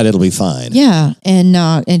home tonight. It'll be fine. Yeah.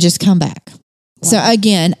 And just come back. Wow. So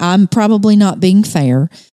again, I'm probably not being fair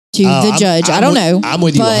to the judge. I don't know. I'm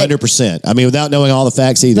with you 100%. I mean, without knowing all the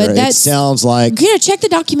facts either, it sounds like... check the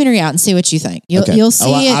documentary out and see what you think. You'll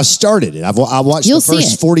see it. I've started it. I watched the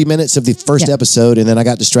first 40 minutes of the first episode, and then I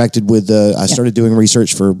got distracted with... I started doing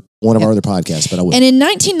research for one of our other podcasts, but I will. And in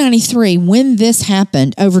 1993, when this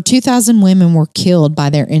happened, over 2,000 women were killed by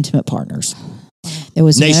their intimate partners. There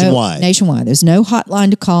was nationwide. There was no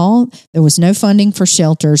hotline to call. There was no funding for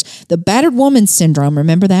shelters. The battered woman syndrome,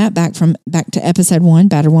 remember that back to episode 1,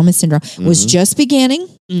 battered woman syndrome was just beginning.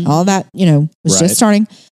 Mm-hmm. All that, was just starting.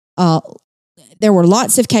 There were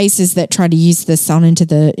lots of cases that tried to use this on into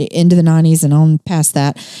the 90s and on past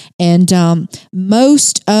that. And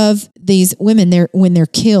most of these women, when they're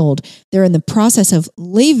killed, they're in the process of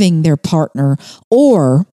leaving their partner,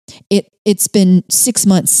 or it's been 6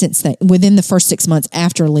 months within the first 6 months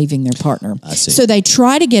after leaving their partner. I see. So they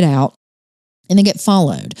try to get out and they get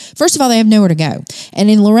followed. First of all, they have nowhere to go. And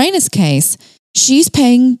in Lorena's case, she's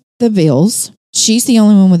paying the bills. She's the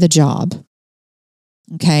only one with a job.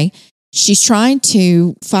 Okay. She's trying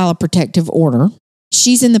to file a protective order.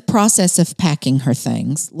 She's in the process of packing her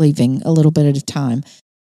things, leaving a little bit at a time.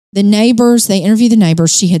 The neighbors, they interviewed the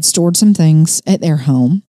neighbors. She had stored some things at their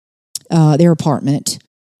home, their apartment.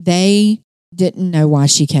 They didn't know why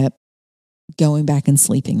she kept going back and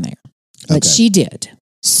sleeping there, but she did.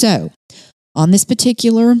 So on this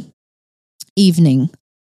particular evening,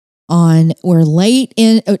 we're late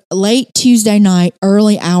Tuesday night,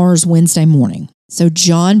 early hours Wednesday morning. So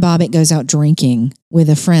John Bobbitt goes out drinking with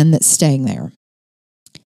a friend that's staying there.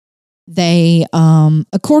 They,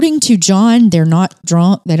 according to John, they're not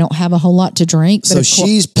drunk. They don't have a whole lot to drink. So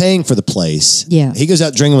she's paying for the place. Yeah. He goes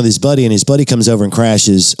out drinking with his buddy, and his buddy comes over and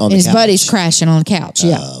crashes on the couch. His buddy's crashing on the couch.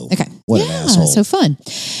 Yeah. Okay. What an asshole. So fun.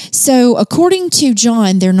 So according to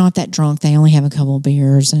John, they're not that drunk. They only have a couple of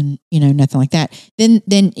beers and, nothing like that. Then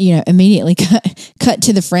immediately cut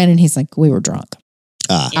to the friend, and he's like, we were drunk.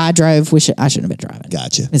 I drove. I shouldn't have been driving.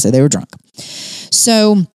 Gotcha. And so they were drunk.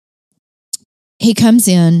 So he comes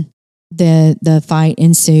in. The fight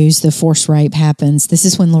ensues. The forced rape happens. This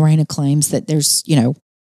is when Lorena claims that there's,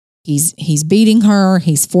 he's beating her.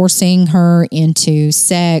 He's forcing her into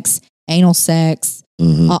sex, anal sex,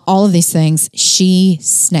 all of these things. She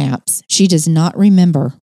snaps. She does not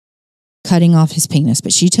remember cutting off his penis,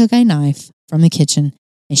 but she took a knife from the kitchen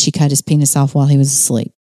and she cut his penis off while he was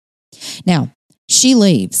asleep. Now, she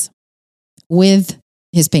leaves with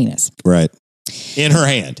his penis. Right. In her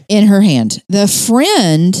hand. The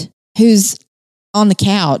friend who's on the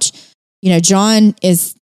couch, John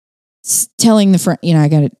is telling the friend, I'm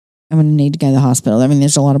going to need to go to the hospital. I mean,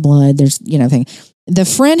 there's a lot of blood. There's, thing. The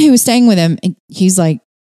friend who was staying with him, he's like,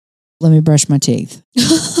 let me brush my teeth.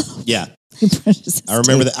 Yeah. I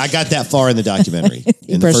remember that. I got that far in the documentary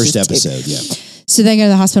in the first episode. Yeah. So they go to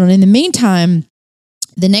the hospital. And in the meantime,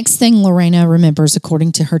 the next thing Lorena remembers,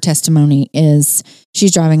 according to her testimony, is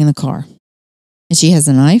she's driving in the car and she has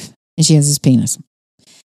a knife and she has his penis.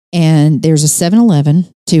 And there's a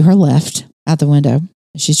 7-Eleven to her left out the window.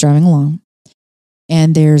 She's driving along.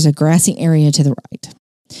 And there's a grassy area to the right.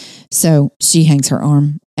 So she hangs her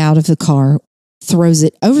arm out of the car, throws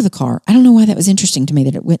it over the car. I don't know why that was interesting to me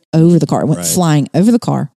that it went over the car. It went flying over the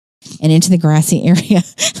car and into the grassy area.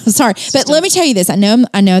 I'm sorry. But let me tell you this. I know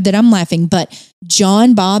that I'm laughing, but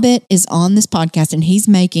John Bobbitt is on this podcast and he's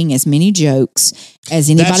making as many jokes as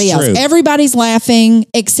anybody else. Everybody's laughing,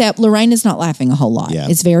 except Lorena's not laughing a whole lot. Yeah.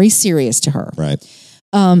 It's very serious to her. Right.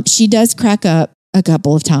 She does crack up a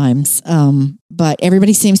couple of times, but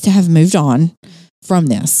everybody seems to have moved on from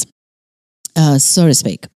this, so to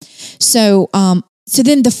speak. So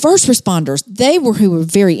then the first responders, who were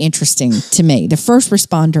very interesting to me. The first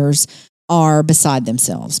responders are beside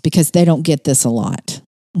themselves because they don't get this a lot.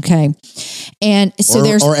 Okay. And so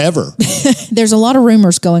there's a lot of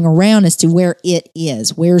rumors going around as to where it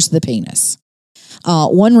is. Where's the penis?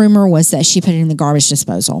 One rumor was that she put it in the garbage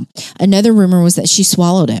disposal. Another rumor was that she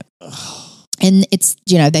swallowed it. And it's,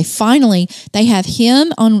 they have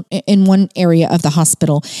him in one area of the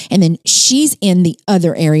hospital, and then she's in the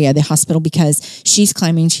other area of the hospital because she's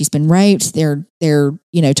claiming she's been raped. They're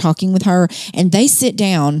talking with her, and they sit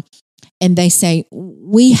down and they say,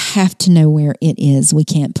 we have to know where it is. We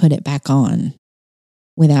can't put it back on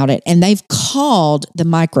without it. And they've called the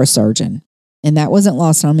microsurgeon. And that wasn't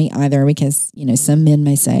lost on me either because, some men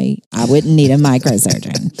may say, I wouldn't need a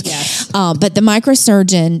microsurgeon. Yes. But the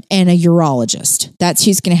microsurgeon and a urologist, that's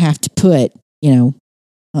who's going to have to put,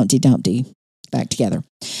 Humpty Dumpty back together.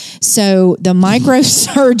 So the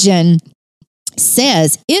microsurgeon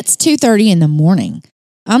says, it's 2:30 in the morning.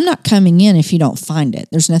 I'm not coming in if you don't find it.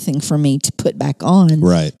 There's nothing for me to put back on.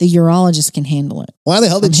 Right. The urologist can handle it. Why the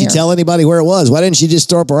hell did she tell anybody where it was? Why didn't she just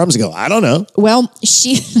throw up her arms and go, I don't know? Well,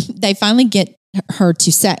 they finally get her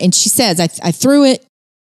to set, and she says, I threw it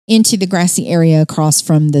into the grassy area across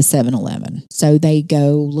from the 7-Eleven. So they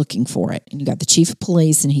go looking for it. And you got the chief of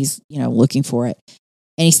police, and he's, looking for it.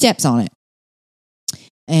 And he steps on it.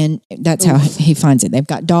 And that's how he finds it. They've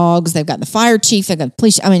got dogs. They've got the fire chief. They've got the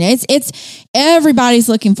police. I mean, it's everybody's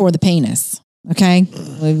looking for the penis. Okay.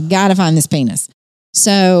 We've got to find this penis.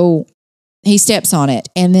 So he steps on it.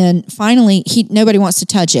 And then finally nobody wants to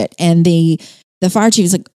touch it. And the fire chief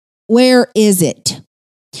is like, where is it?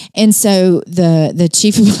 And so the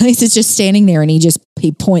chief of police is just standing there, and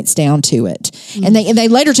he points down to it. Mm-hmm. And they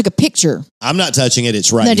later took a picture. I'm not touching it.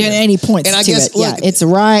 It's right here. And he points and I to guess, it. look, it's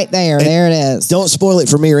right there. There it is. Don't spoil it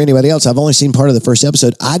for me or anybody else. I've only seen part of the first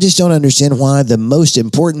episode. I just don't understand why the most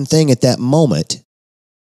important thing at that moment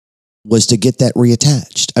was to get that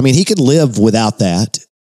reattached. I mean, he could live without that.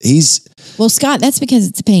 Well, Scott, that's because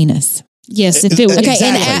it's a penis. Yes, if it was. Okay,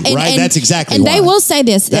 exactly, right? That's exactly and why. they will say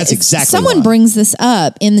this. That's exactly Someone why. brings this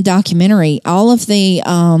up in the documentary. All of the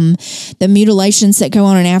mutilations that go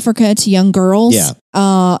on in Africa to young girls.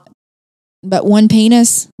 Yeah. But one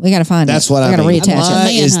penis, we got to find it. That's what I got to mean. reattach Why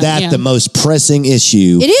it. is that the most pressing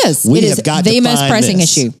issue? It is. We it have is got the to most find pressing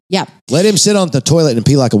this. issue. Yeah. Let him sit on the toilet and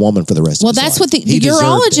pee like a woman for the rest of his life. Well, that's what the He deserved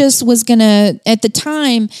urologist was going to, at the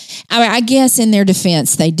time, I guess in their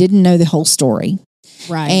defense, they didn't know the whole story.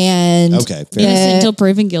 Right. And okay, fair innocent until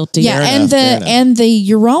proven guilty. Yeah, and the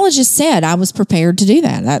urologist said I was prepared to do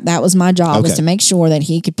that. That was my job, was to make sure that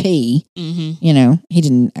he could pee. Mm-hmm. He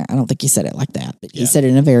didn't. I don't think he said it like that, but he said it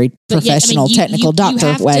in a very professional, technical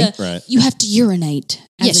doctor way. You have to urinate.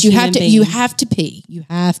 Yes, you have to. You have to pee. You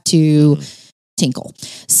have to tinkle.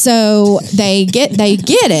 So they get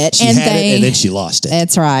it, she and had it, and then she lost it.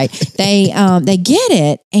 That's right. They get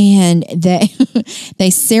it, and they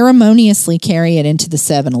ceremoniously carry it into the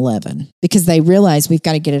 7-Eleven because they realize we've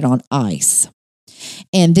got to get it on ice.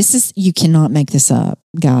 And you cannot make this up,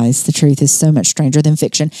 guys. The truth is so much stranger than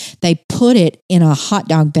fiction. They put it in a hot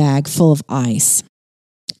dog bag full of ice.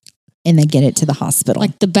 And they get it to the hospital.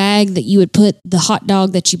 Like the bag that you would put the hot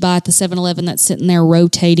dog that you buy at the 7-Eleven that's sitting there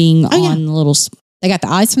rotating on the little... They got the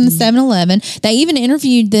ice from the 7-Eleven. They even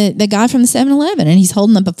interviewed the guy from the 7-Eleven, and he's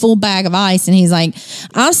holding up a full bag of ice, and he's like,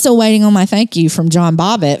 I'm still waiting on my thank you from John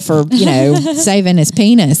Bobbitt for, saving his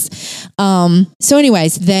penis. So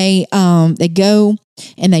anyways, they go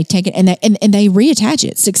and they take it and they reattach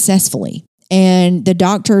it successfully. And the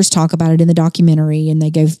doctors talk about it in the documentary, and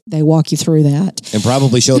they walk you through that. And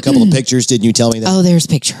probably show a couple of pictures. Didn't you tell me that? Oh, there's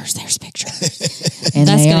pictures. And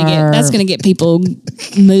that's gonna get people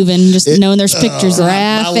moving, just knowing there's pictures.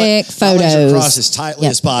 Graphic photos. My legs are crossed as tightly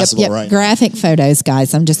as possible, right? Graphic photos,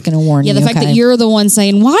 guys. I'm just going to warn you. Yeah, the fact that you're the one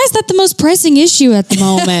saying, why is that the most pressing issue at the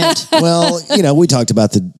moment? Well, we talked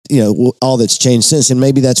about all that's changed since, and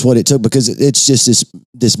maybe that's what it took, because it's just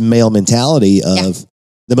this male mentality of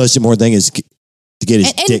the most important thing is to get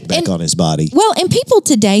his dick back on his body. Well, and people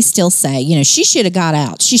today still say, she should have got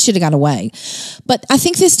out. She should have got away. But I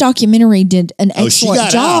think this documentary did an excellent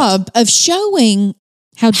job of showing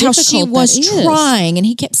how she was trying. And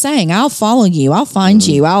he kept saying, I'll follow you. I'll find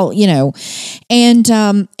you.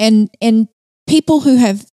 And people who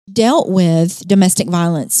have dealt with domestic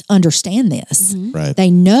violence understand this. Mm-hmm. Right.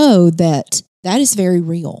 They know that is very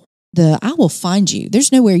real. I will find you.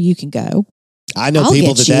 There's nowhere you can go. I know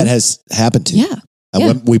people that has happened to. Yeah.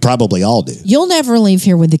 We probably all do. You'll never leave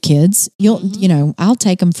here with the kids. I'll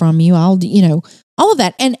take them from you. All of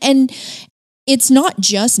that. And it's not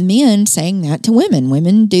just men saying that to women.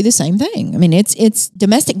 Women do the same thing. I mean, it's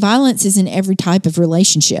domestic violence is in every type of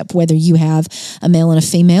relationship, whether you have a male and a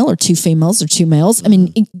female, or two females or two males. I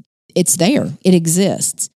mean, it's there. It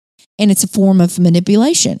exists. And it's a form of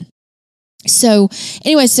manipulation. So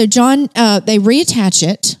anyway, so John, they reattach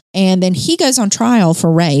it, and then he goes on trial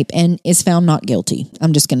for rape and is found not guilty.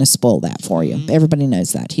 I'm just going to spoil that for you. Everybody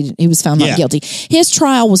knows that he was found not guilty. His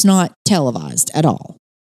trial was not televised at all.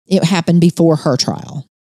 It happened before her trial,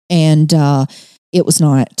 and it was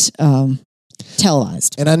not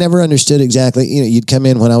televised. And I never understood exactly. You'd come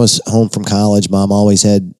in when I was home from college. Mom always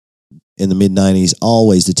had, in the mid-90s,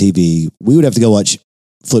 always the TV. We would have to go watch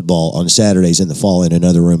football on Saturdays in the fall in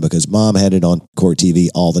another room because Mom had it on court TV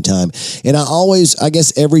all the time. And I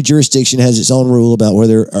guess every jurisdiction has its own rule about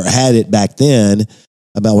whether, or had it back then,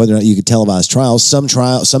 about whether or not you could televise trials.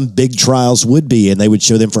 Some big trials would be, and they would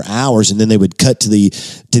show them for hours, and then they would cut to the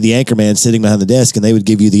anchorman sitting behind the desk, and they would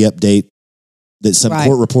give you the update that some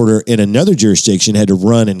court reporter in another jurisdiction had to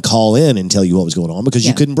run and call in and tell you what was going on because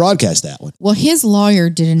you couldn't broadcast that one. Well, his lawyer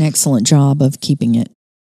did an excellent job of keeping it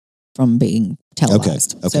from being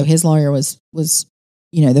televised. Okay. So his lawyer was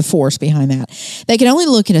the force behind that. They could only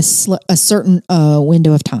look at a certain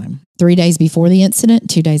window of time, 3 days before the incident,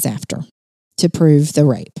 2 days after, to prove the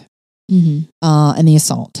rape and the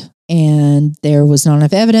assault. And there was not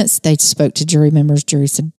enough evidence. They spoke to jury members. Jury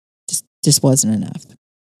said just wasn't enough.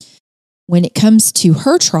 When it comes to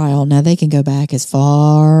her trial, now they can go back as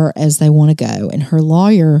far as they want to go. And her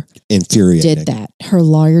lawyer did that. Her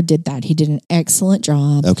lawyer did that. He did an excellent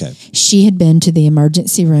job. Okay. She had been to the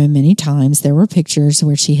emergency room many times. There were pictures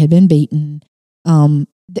where she had been beaten.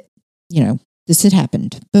 This had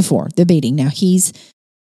happened before, the beating. Now he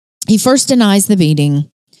first denies the beating.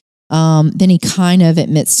 Then he kind of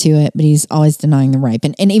admits to it, but he's always denying the rape.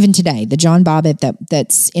 And even today, the John Bobbitt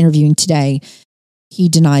that's interviewing today, he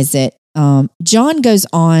denies it. John goes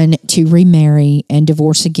on to remarry and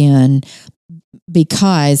divorce again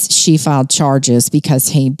because she filed charges because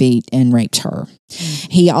he beat and raped her.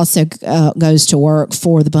 He also goes to work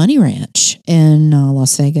for the Bunny Ranch in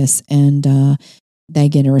Las Vegas, and they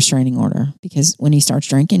get a restraining order because when he starts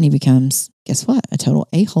drinking, he becomes, guess what, a total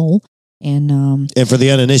a-hole. And for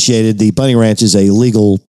the uninitiated, the Bunny Ranch is a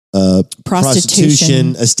legal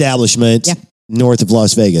prostitution establishment north of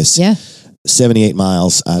Las Vegas. Yeah. 78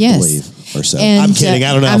 miles, I believe, or so. And, I'm kidding.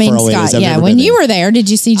 I don't know how far away Scott, it is. When you were there, did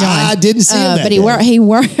you see John? I didn't see him but he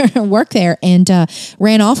worked there and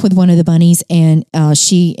ran off with one of the bunnies, and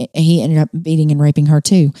he ended up beating and raping her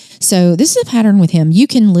too. So this is a pattern with him. You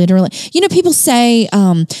can literally, people say,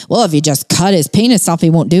 well, if you just cut his penis off, he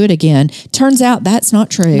won't do it again. Turns out that's not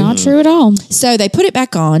true. Not true at all. So they put it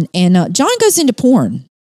back on, and John goes into porn.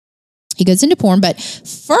 He goes into porn, but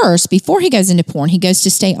first, before he goes into porn, he goes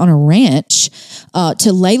to stay on a ranch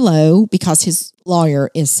to lay low because his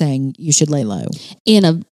lawyer is saying you should lay low. In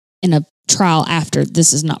a trial after,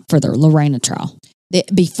 this is not for the Lorena trial.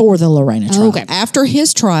 Before the Lorena trial. Okay. After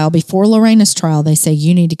his trial, before Lorena's trial, they say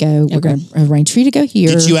you need to go. We're going to arrange for you to go here.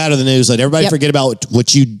 Get you out of the news. Let everybody forget about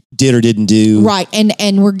what you did or didn't do. Right. And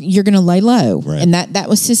you're going to lay low. Right. And that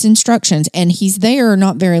was his instructions. And he's there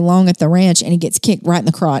not very long at the ranch, and he gets kicked right in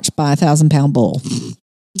the crotch by a 1,000-pound bull.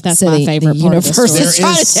 That's my favorite part of the story. There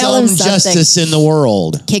is some justice in the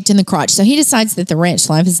world. Kicked in the crotch. So he decides that the ranch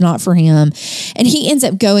life is not for him. And he ends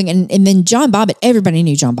up going, and then John Bobbitt, everybody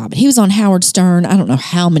knew John Bobbitt. He was on Howard Stern, I don't know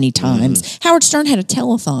how many times. Howard Stern had a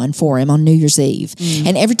telethon for him on New Year's Eve.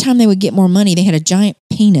 And every time they would get more money, they had a giant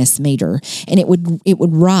penis meter, and it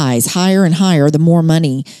would rise higher and higher the more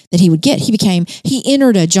money that he would get. He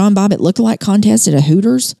entered a John Bobbitt lookalike contest at a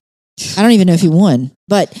Hooters. I don't even know if he won,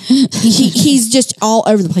 but he's just all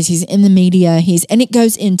over the place. He's in the media. And it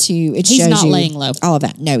goes into, he's not laying low. All of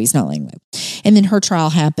that. No, he's not laying low. And then her trial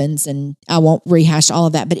happens, and I won't rehash all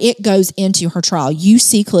of that, but it goes into her trial. You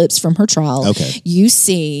see clips from her trial. Okay. You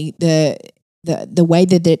see the way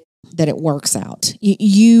that it works out.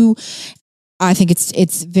 I think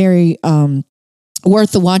it's very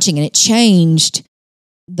worth the watching, and it changed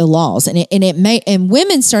the laws, and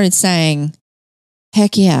women started saying,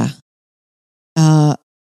 heck yeah.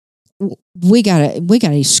 We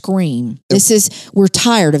gotta scream. We're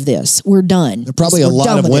tired of this. We're done. There are probably a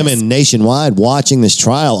lot of women nationwide watching this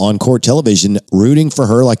trial on court television, rooting for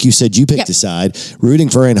her. Like you said, you picked a side, rooting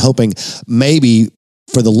for her and hoping maybe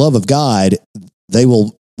for the love of God, they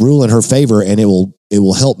will rule in her favor, and it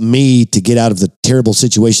will help me to get out of the terrible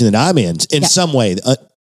situation that I'm in some way. That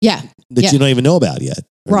you don't even know about yet.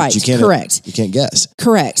 Right. Correct. You can't guess.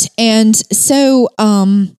 Correct. And so,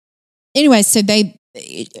 anyway, so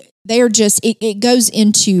they are just, it goes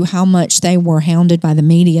into how much they were hounded by the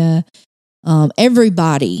media.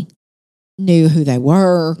 Everybody knew who they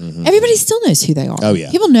were. Mm-hmm. Everybody still knows who they are. Oh,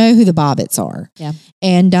 yeah. People know who the Bobbitts are. Yeah.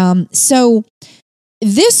 And so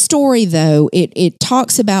this story, though, it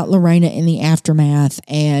talks about Lorena in the aftermath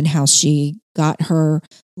and how she got her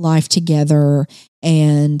life together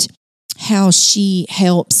and how she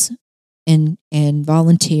helps and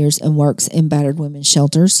volunteers and works in battered women's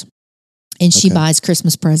shelters. And she buys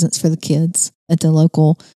Christmas presents for the kids at the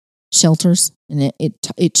local shelters. And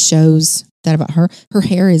it shows that about her. Her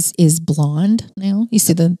hair is blonde now. You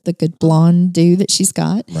see the good blonde do that she's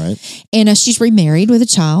got. Right. And she's remarried with a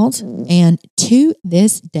child. And to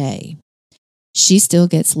this day, she still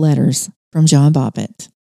gets letters from John Bobbitt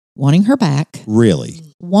wanting her back. Really?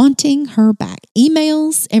 Wanting her back.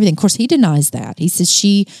 Emails, everything. Of course, he denies that. He says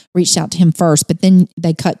she reached out to him first, but then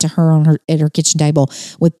they cut to her at her kitchen table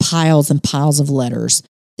with piles and piles of letters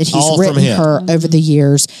that he's All written from him. her over the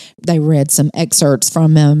years. They read some excerpts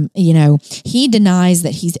from him. You know, he denies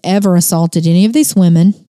that he's ever assaulted any of these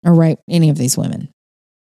women or raped any of these women.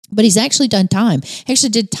 But he's actually done time. He actually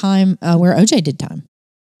did time where OJ did time.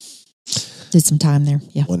 Did some time there.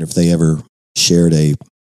 Yeah. Wonder if they ever shared a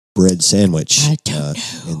bread sandwich. I don't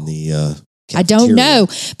know. In the I don't know,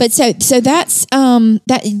 but so that's that.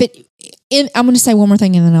 But I'm going to say one more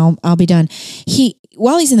thing, and then I'll be done.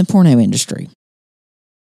 While he's in the porno industry,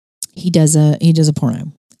 he does a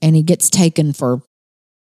porno, and he gets taken for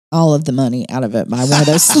all of the money out of it by one of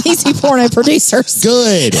those sleazy porno producers.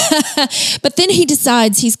 Good. But then he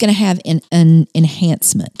decides he's going to have an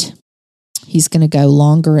enhancement. He's going to go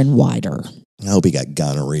longer and wider. I hope he got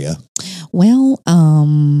gonorrhea. Well,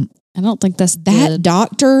 I don't think that's that good.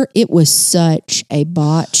 doctor, it was such a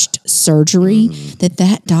botched surgery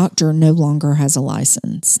that doctor no longer has a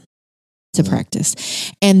license to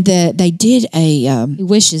practice. And they did a He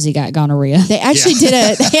wishes he got gonorrhea. they actually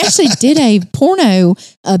did a porno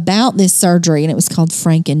about this surgery, and it was called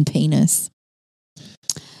Franken Penis.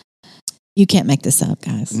 You can't make this up,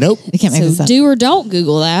 guys. Nope. You can't make this So up. do or don't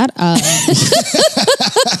Google that.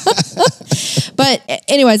 But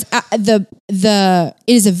anyways, it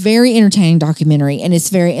is a very entertaining documentary, and it's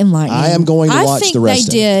very enlightening. I am going to watch the rest of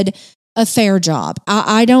it. They did a fair job.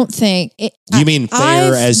 I don't think it. You mean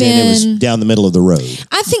fair as in it was down the middle of the road?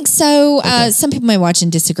 I think so. Okay. Some people may watch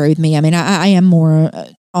and disagree with me. I mean, I am more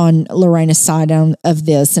on Lorena's side of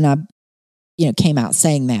this, and I came out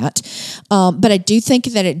saying that. But I do think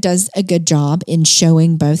that it does a good job in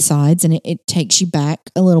showing both sides, and it takes you back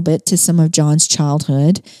a little bit to some of John's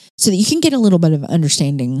childhood so that you can get a little bit of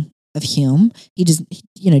understanding of him. He just,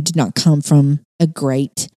 did not come from a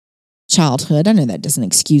great childhood. I know that doesn't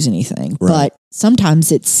excuse anything, Right. but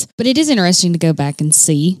sometimes it's, but it is interesting to go back and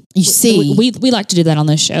see. you see, We like to do that on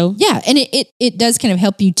this show. yeah, and it does kind of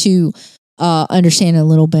help you to understand a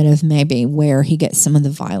little bit of maybe where he gets some of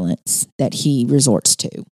the violence that he resorts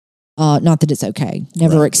to. Not that it's okay,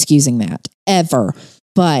 never Right. excusing that ever,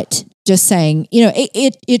 but just saying,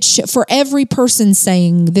 for every person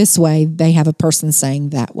saying this way, they have a person saying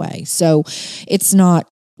that way. So it's not,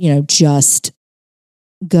 just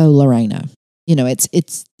go Lorena.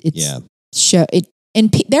 It's Yeah. show it.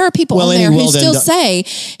 And there are people on there who still say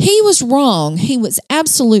he was wrong. He was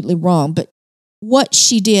absolutely wrong, but what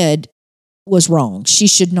she did was wrong. She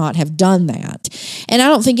should not have done that. And I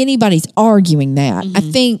don't think anybody's arguing that. I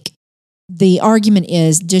think the argument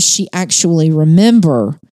is, does she actually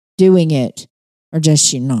remember doing it or does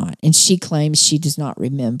she not? And she claims she does not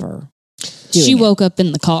remember doing She it. woke up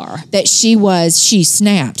in the car. That she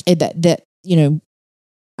snapped. That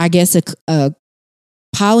I guess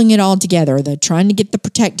piling it all together, trying to get the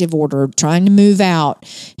protective order, trying to move out.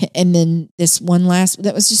 And then this one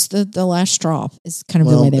that was just the last straw is kind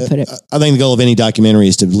of the way they put it. I think the goal of any documentary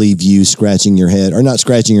is to leave you scratching your head, or not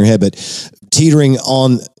scratching your head, but teetering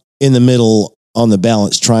in the middle on the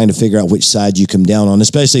balance, trying to figure out which side you come down on,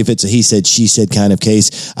 especially if it's a he said, she said kind of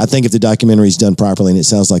case. I think if the documentary is done properly, and it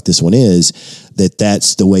sounds like this one is,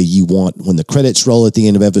 that's the way you want, when the credits roll at the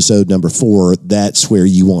end of episode number 4, that's where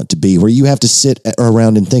you want to be, where you have to sit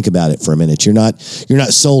around and think about it for a minute. You're not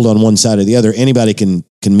sold on one side or the other. Anybody can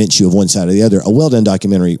convince you of one side or the other. A well-done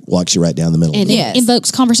documentary walks you right down the middle. And of it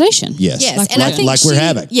invokes conversation. Yes. And I think we're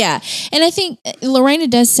having. Yeah. And I think Lorena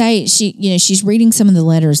does say she's reading some of the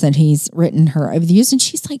letters that he's written her over the years, and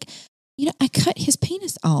she's like, I cut his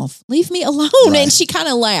penis off. Leave me alone. Right. And she kind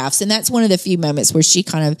of laughs. And that's one of the few moments where she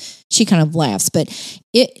kind of laughs. But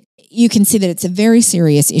you can see that it's a very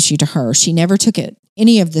serious issue to her. She never took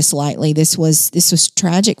any of this lightly. This was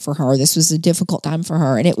tragic for her. This was a difficult time for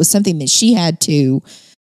her. And it was something that she had to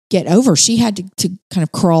get over. She had to kind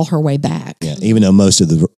of crawl her way back. Yeah, even though most of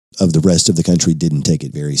the rest of the country didn't take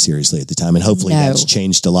it very seriously at the time. And hopefully that's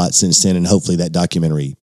changed a lot since then. And hopefully that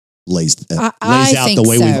documentary lays out the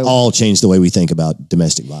way we've all changed the way we think about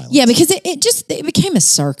domestic violence. Yeah, because it became a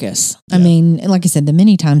circus. I mean, like I said, the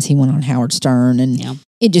many times he went on Howard Stern and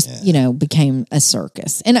it just, became a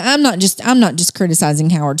circus. And I'm not just criticizing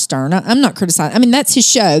Howard Stern. I'm not criticizing. I mean, that's his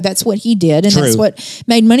show. That's what he did. And that's what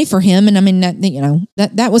made money for him. And I mean,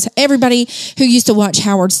 that was everybody who used to watch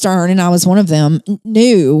Howard Stern, and I was one of them,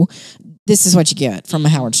 knew this is what you get from a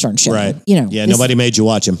Howard Stern show. Right. Nobody made you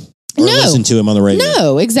watch him. Or listen to him on the radio.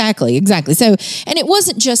 No, exactly. So, and it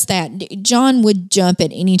wasn't just that. John would jump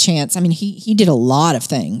at any chance. I mean, he did a lot of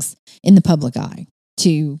things in the public eye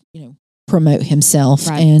to, promote himself.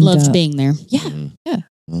 Right. And loved being there. Yeah. Mm-hmm. Yeah.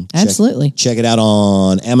 Well, absolutely. Check it out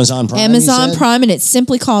on Amazon Prime. Amazon Prime, and it's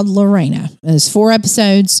simply called Lorena. There's 4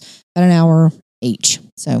 episodes, about an hour each.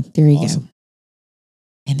 So there you go.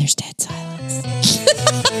 And there's dead silence.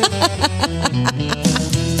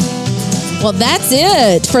 Well, that's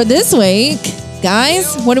it for this week,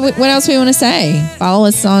 guys. What else we want to say? Follow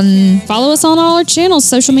us on all our channels,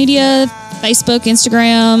 social media, Facebook,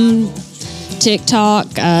 Instagram, TikTok.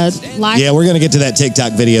 Yeah, we're going to get to that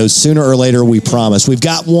TikTok video sooner or later. We promise. We've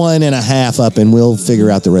got 1.5 up, and we'll figure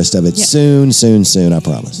out the rest of it soon. I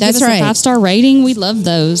promise. That's Give us right. a 5-star rating. We love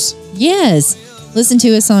those. Yes. Listen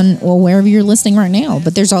to us on wherever you're listening right now.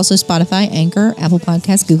 But there's also Spotify, Anchor, Apple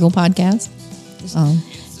Podcasts, Google Podcasts.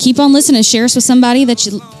 Keep on listening. Share us with somebody that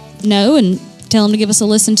you know and tell them to give us a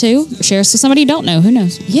listen to. Or share us with somebody you don't know. Who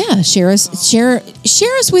knows? Yeah, share us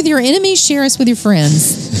with your enemies. Share us with your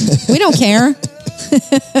friends. We don't care.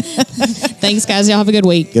 Thanks, guys. Y'all have a good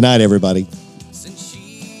week. Good night, everybody.